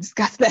definitely going to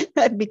discuss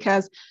that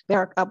because there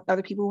are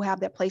other people who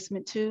have that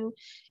placement too.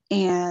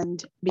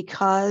 And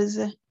because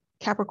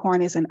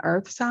Capricorn is an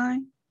earth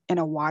sign in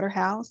a water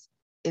house,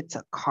 it's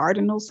a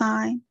cardinal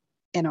sign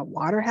in a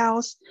water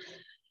house,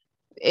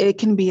 it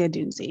can be a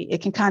doozy.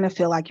 It can kind of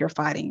feel like you're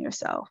fighting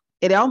yourself.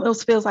 It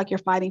almost feels like you're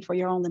fighting for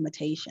your own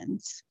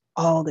limitations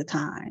all the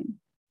time.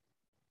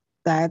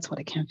 That's what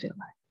it can feel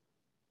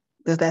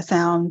like. Does that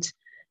sound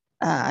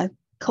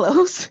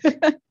close?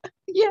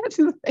 Yes.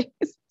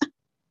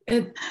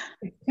 It's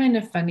kind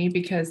of funny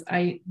because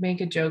I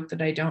make a joke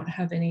that I don't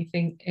have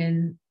anything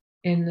in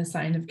the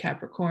sign of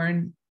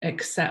Capricorn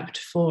except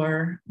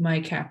for my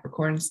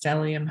Capricorn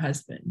stellium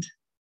husband.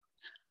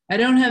 I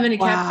don't have any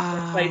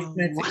Wow. Capricorn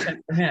placements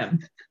except for him.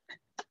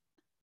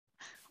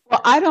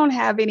 Well, I don't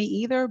have any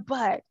either,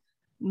 but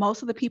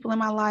most of the people in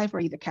my life are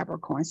either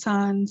Capricorn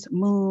suns,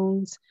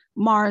 moons,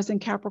 Mars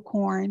and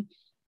Capricorn.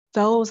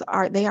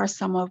 They are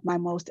some of my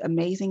most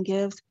amazing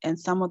gifts, and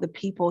some of the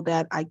people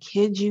that, I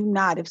kid you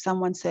not, if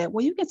someone said,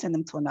 well, you can send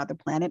them to another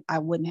planet, I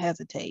wouldn't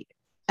hesitate.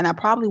 And I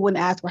probably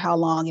wouldn't ask for how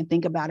long and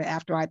think about it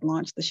after I'd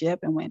launched the ship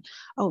and went,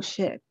 oh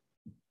shit.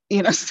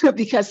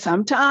 Because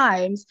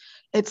sometimes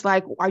it's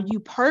like, are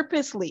you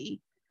purposely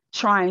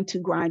trying to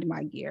grind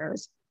my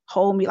gears?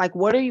 Hold me, like,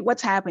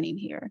 what's happening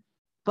here?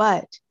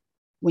 But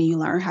when you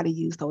learn how to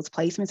use those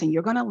placements, and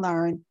you're going to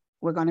learn,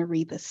 we're going to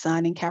read the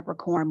sun and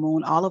Capricorn,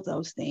 moon, all of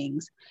those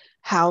things,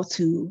 how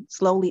to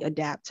slowly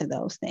adapt to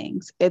those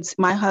things.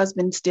 My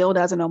husband still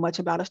doesn't know much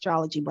about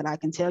astrology, but I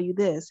can tell you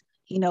this.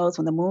 He knows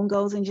when the moon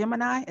goes in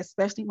Gemini,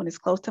 especially when it's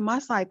close to my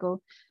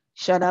cycle,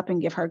 shut up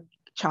and give her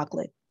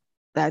chocolate.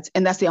 That's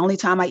the only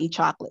time I eat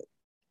chocolate.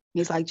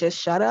 He's like, just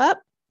shut up.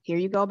 Here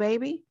you go,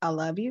 baby. I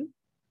love you.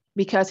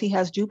 Because he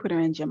has Jupiter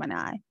in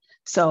Gemini.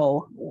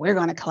 So we're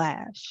going to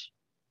clash.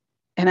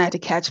 And I had to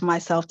catch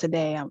myself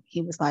today.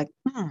 He was like,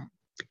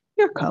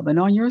 you're coming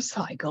on your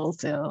cycle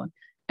soon.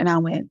 And I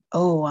went,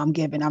 oh, I'm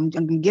giving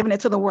it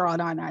to the world,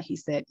 aren't I? He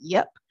said,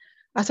 yep.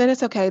 I said,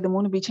 it's okay. The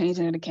moon will be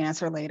changing into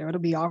Cancer later. It'll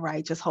be all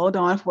right. Just hold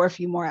on for a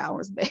few more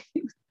hours, babe.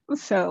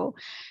 So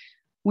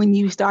when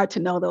you start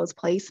to know those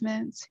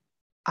placements,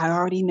 I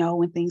already know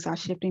when things are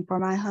shifting for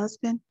my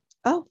husband.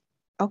 Oh,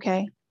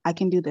 okay, I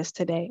can do this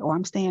today, or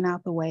I'm staying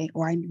out the way,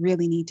 or I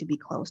really need to be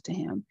close to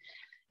him.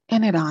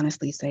 And it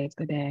honestly saves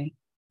the day.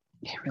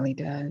 It really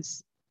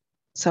does.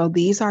 So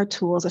these are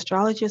tools.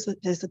 Astrology is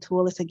a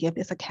tool, it's a gift,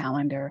 it's a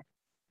calendar.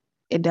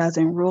 It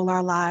doesn't rule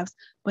our lives,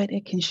 but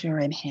it can sure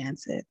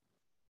enhance it.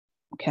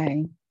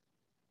 Okay.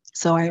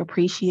 So I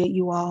appreciate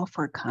you all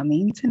for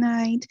coming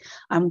tonight.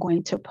 I'm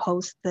going to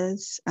post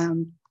this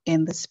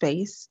in the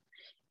space.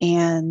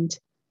 And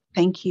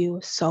thank you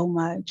so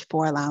much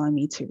for allowing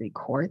me to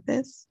record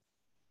this.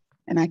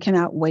 And I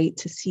cannot wait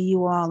to see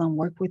you all and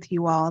work with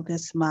you all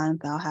this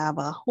month. I'll have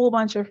a whole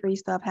bunch of free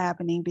stuff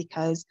happening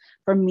because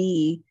for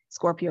me,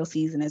 Scorpio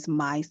season is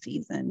my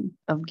season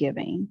of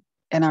giving.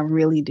 And I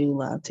really do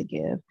love to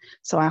give.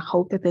 So I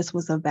hope that this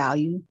was of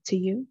value to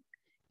you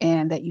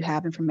and that you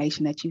have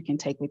information that you can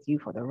take with you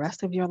for the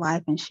rest of your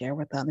life and share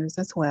with others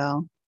as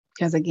well.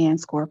 Because again,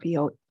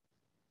 Scorpio's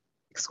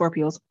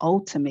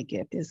ultimate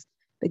gift is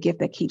the gift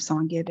that keeps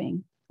on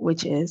giving,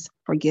 which is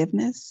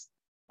forgiveness,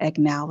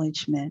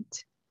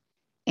 acknowledgement,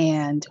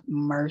 and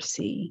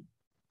mercy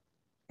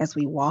as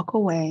we walk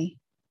away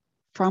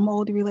from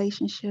old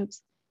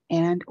relationships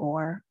and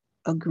or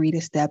agree to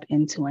step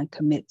into and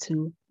commit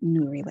to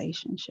new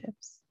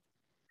relationships.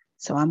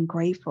 So I'm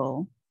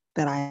grateful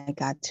that I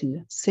got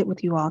to sit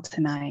with you all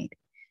tonight.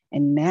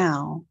 And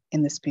now,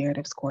 in the spirit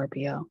of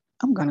Scorpio,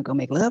 I'm going to go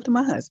make love to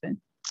my husband.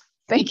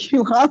 Thank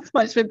you all so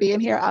much for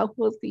being here. I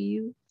will see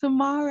you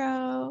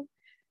tomorrow.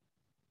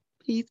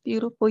 Peace,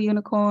 beautiful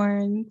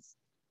unicorns.